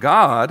of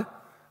God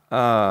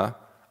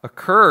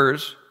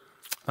occurs,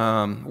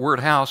 word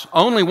house,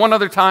 only one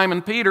other time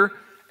in Peter,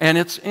 and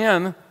it's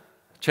in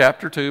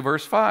chapter 2,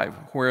 verse 5,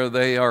 where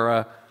they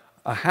are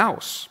a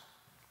house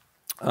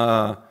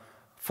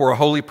for a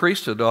holy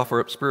priesthood to offer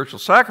up spiritual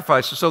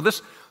sacrifices. So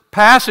this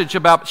passage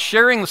about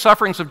sharing the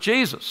sufferings of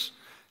Jesus,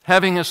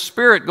 having his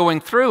Spirit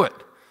going through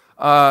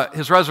it,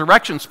 his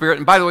resurrection Spirit,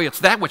 and by the way,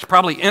 it's that which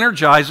probably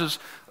energizes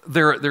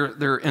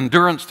their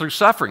endurance through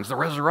sufferings, the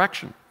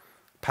resurrection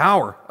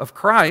power of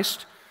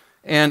Christ,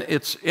 and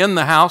it's in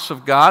the house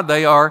of God.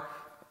 They are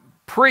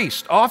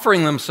priests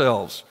offering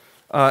themselves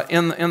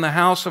in the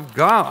house of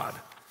God.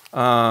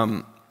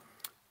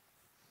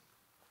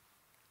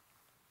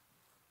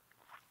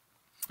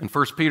 In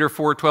 1 Peter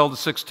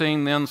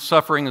 4:12-16, then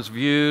suffering is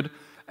viewed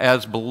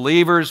as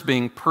believers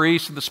being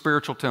priests of the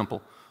spiritual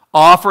temple,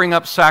 offering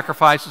up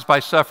sacrifices by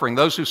suffering.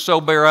 Those who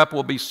so bear up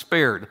will be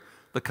spared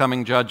the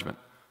coming judgment,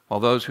 while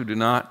those who do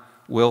not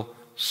will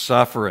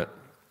suffer it.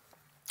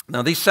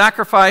 Now, these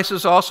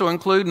sacrifices also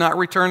include not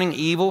returning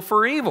evil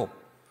for evil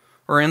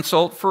or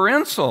insult for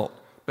insult,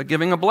 but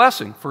giving a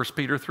blessing, 1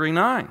 Peter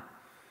 3:9.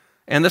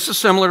 And this is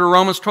similar to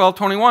Romans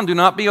 12:21. Do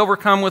not be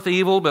overcome with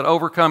evil, but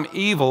overcome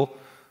evil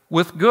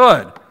with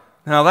good.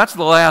 Now, that's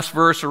the last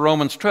verse of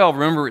Romans 12.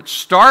 Remember, it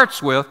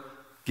starts with,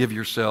 give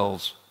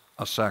yourselves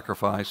a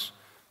sacrifice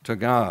to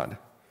God.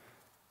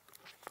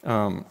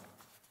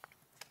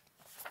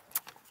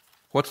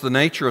 What's the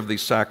nature of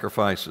these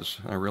sacrifices?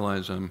 I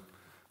realize I'm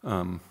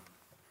a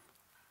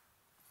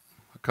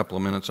couple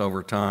of minutes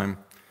over time.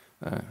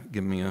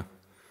 Give me a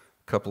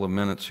couple of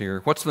minutes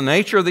here. What's the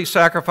nature of these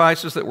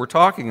sacrifices that we're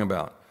talking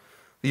about?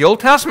 The Old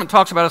Testament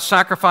talks about a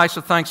sacrifice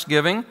of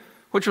thanksgiving,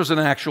 which was an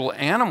actual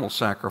animal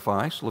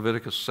sacrifice,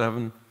 Leviticus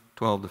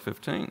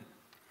 7:12-15.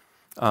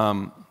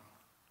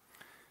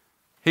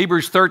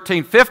 Hebrews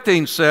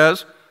 13:15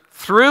 says,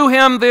 through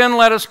him then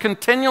let us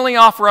continually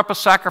offer up a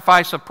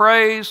sacrifice of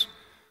praise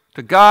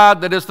to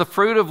God that is the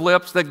fruit of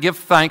lips that give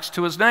thanks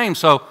to his name.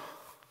 So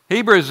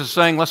Hebrews is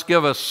saying, let's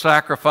give a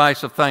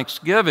sacrifice of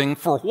thanksgiving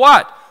for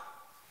what?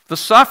 The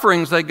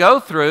sufferings they go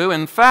through.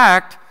 In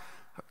fact,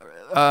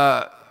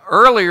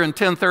 earlier in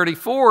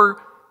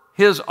 1034,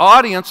 his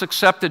audience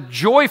accepted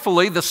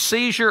joyfully the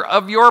seizure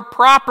of your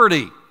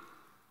property.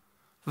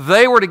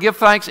 They were to give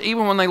thanks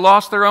even when they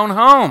lost their own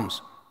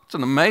homes. It's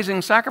an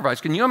amazing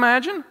sacrifice. Can you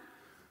imagine?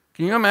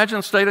 Can you imagine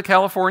the state of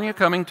California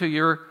coming to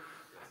your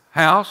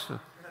house?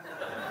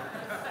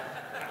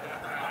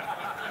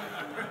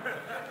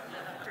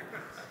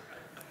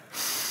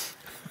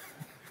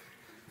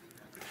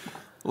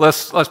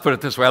 Let's put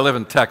it this way. I live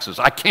in Texas.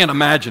 I can't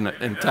imagine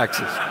it in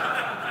Texas.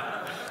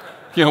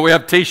 You know, we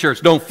have T-shirts,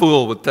 don't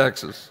fool with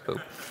Texas.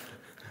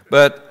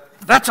 But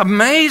that's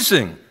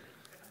amazing.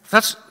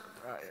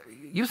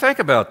 You think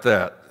about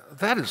that.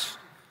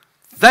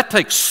 That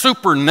takes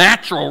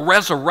supernatural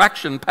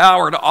resurrection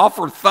power to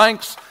offer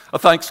thanks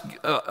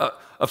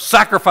of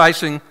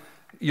sacrificing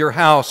your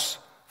house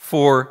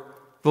for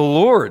the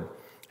Lord.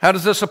 How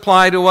does this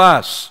apply to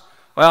us?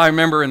 Well, I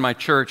remember in my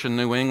church in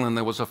New England,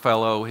 there was a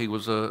fellow, he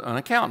was an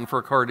accountant for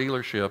a car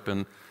dealership,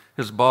 and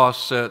his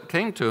boss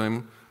came to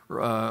him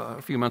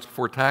a few months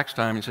before tax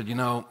time. He said, you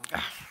know,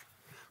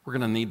 we're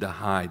going to need to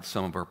hide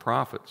some of our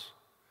profits.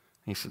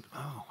 He said,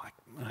 oh,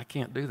 I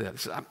can't do that. He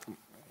said,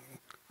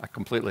 I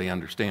completely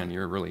understand.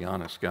 You're a really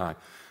honest guy.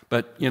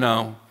 But, you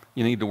know,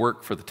 you need to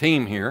work for the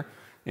team here,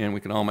 and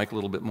we can all make a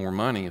little bit more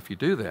money if you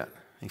do that.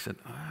 He said,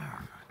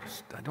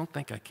 I don't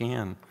think I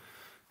can.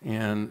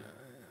 And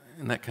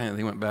that kind of,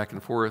 they went back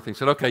and forth. He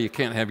said, okay, you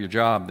can't have your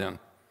job then.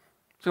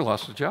 So he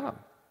lost his job.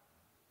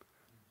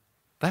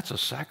 That's a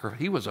sacrifice.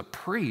 He was a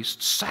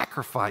priest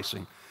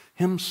sacrificing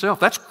himself.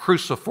 That's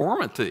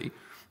cruciformity.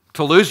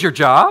 To lose your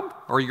job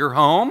or your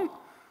home.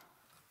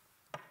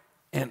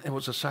 And it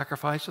was a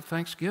sacrifice of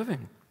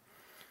thanksgiving.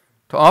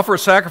 To offer a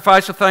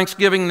sacrifice of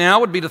thanksgiving now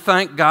would be to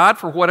thank God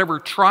for whatever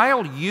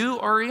trial you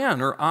are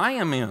in or I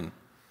am in.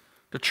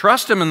 To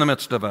trust him in the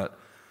midst of it.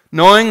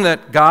 Knowing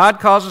that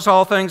God causes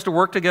all things to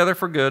work together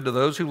for good to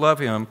those who love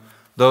him,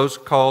 those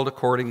called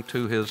according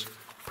to his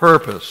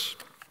purpose.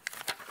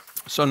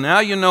 So now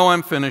you know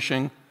I'm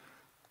finishing.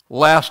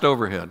 Last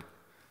overhead.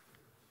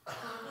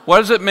 What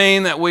does it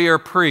mean that we are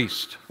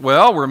priests?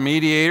 Well, we're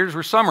mediators,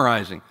 we're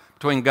summarizing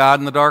between God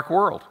and the dark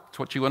world. That's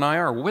what you and I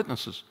are,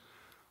 witnesses.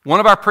 One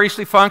of our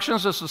priestly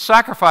functions is to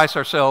sacrifice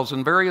ourselves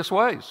in various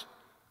ways.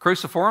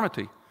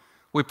 Cruciformity.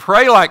 We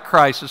pray like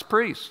Christ as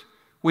priest.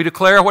 We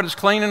declare what is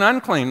clean and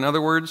unclean. In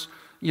other words,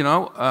 you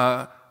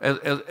know,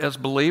 as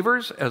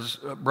believers, as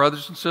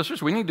brothers and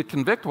sisters, we need to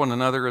convict one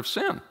another of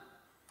sin.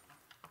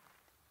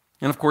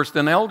 And of course,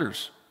 then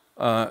elders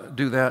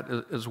do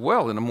that as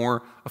well in a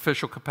more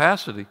official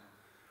capacity.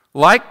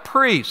 Like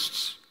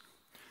priests,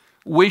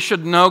 we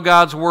should know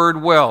God's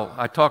word well.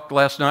 I talked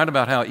last night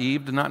about how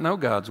Eve did not know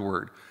God's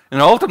word.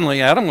 And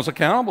ultimately, Adam was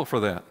accountable for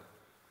that.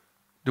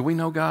 Do we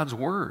know God's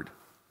word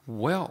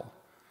well?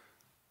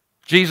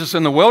 Jesus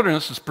in the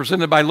wilderness is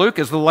presented by Luke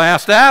as the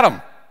last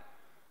Adam.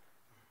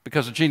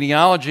 Because the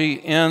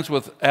genealogy ends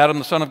with Adam,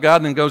 the son of God,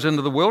 and then goes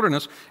into the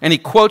wilderness. And he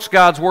quotes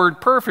God's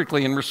word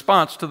perfectly in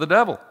response to the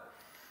devil.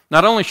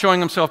 Not only showing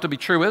himself to be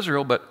true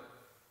Israel, but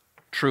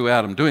true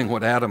Adam, doing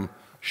what Adam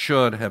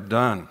should have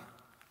done.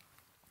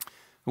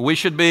 We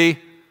should be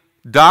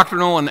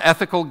doctrinal and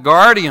ethical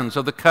guardians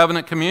of the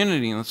covenant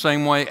community in the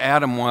same way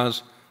Adam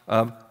was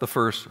of the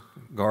first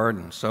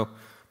garden. So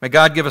may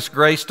God give us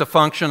grace to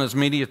function as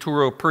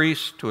mediatorial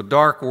priests to a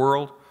dark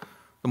world.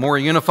 The more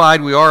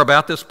unified we are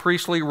about this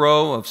priestly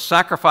role of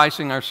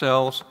sacrificing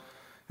ourselves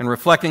and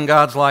reflecting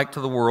God's light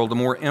to the world, the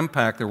more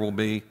impact there will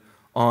be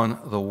on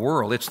the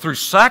world. It's through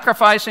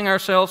sacrificing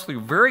ourselves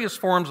through various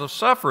forms of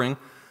suffering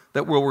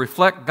that will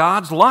reflect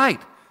God's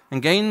light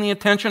and gain the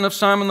attention of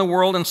some in the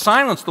world and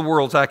silence the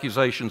world's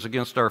accusations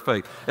against our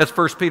faith, as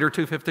 1 Peter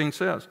 2:15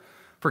 says.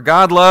 For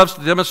God loves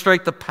to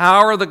demonstrate the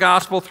power of the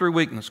gospel through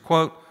weakness.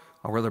 Quote,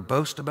 I'll rather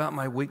boast about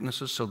my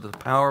weaknesses so that the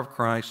power of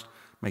Christ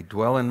may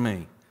dwell in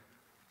me.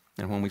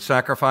 And when we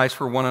sacrifice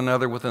for one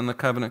another within the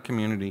covenant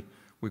community,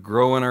 we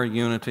grow in our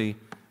unity,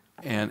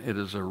 and it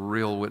is a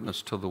real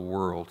witness to the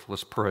world.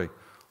 Let's pray.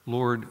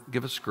 Lord,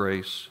 give us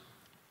grace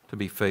to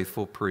be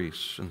faithful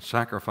priests and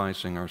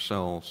sacrificing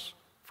ourselves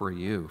for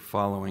you,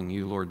 following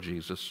you, Lord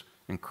Jesus.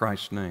 In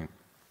Christ's name,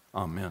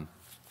 amen.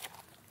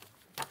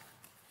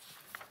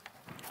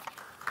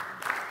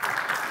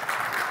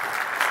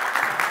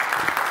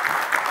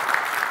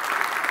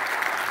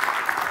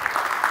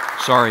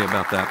 Sorry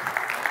about that.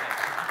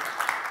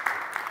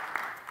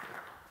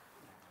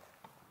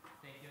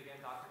 Thank you again,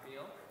 Dr.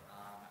 Beale.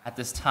 At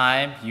this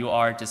time, you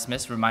are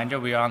dismissed. Reminder,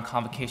 we are on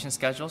convocation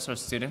schedule, so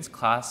students'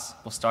 class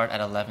will start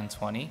at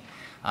 11:20.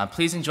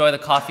 Please enjoy the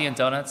coffee and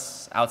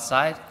donuts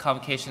outside.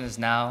 Convocation is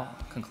now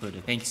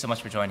concluded. Thank you so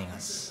much for joining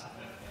us.